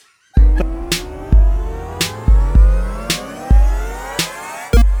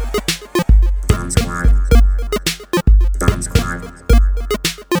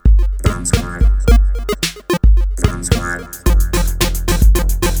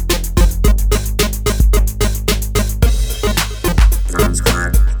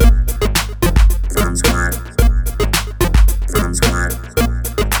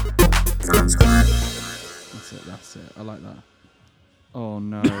 That's it. I like that. Oh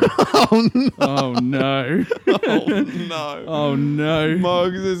no. Oh no. Oh no. Oh no. Oh no.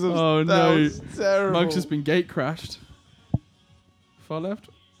 Mugs, this was, Oh, that no. was terrible. Mug's just been gate crashed. Far left.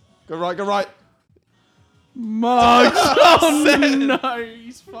 Go right, go right. Mugs! Oh no,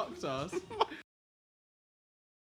 he's fucked us.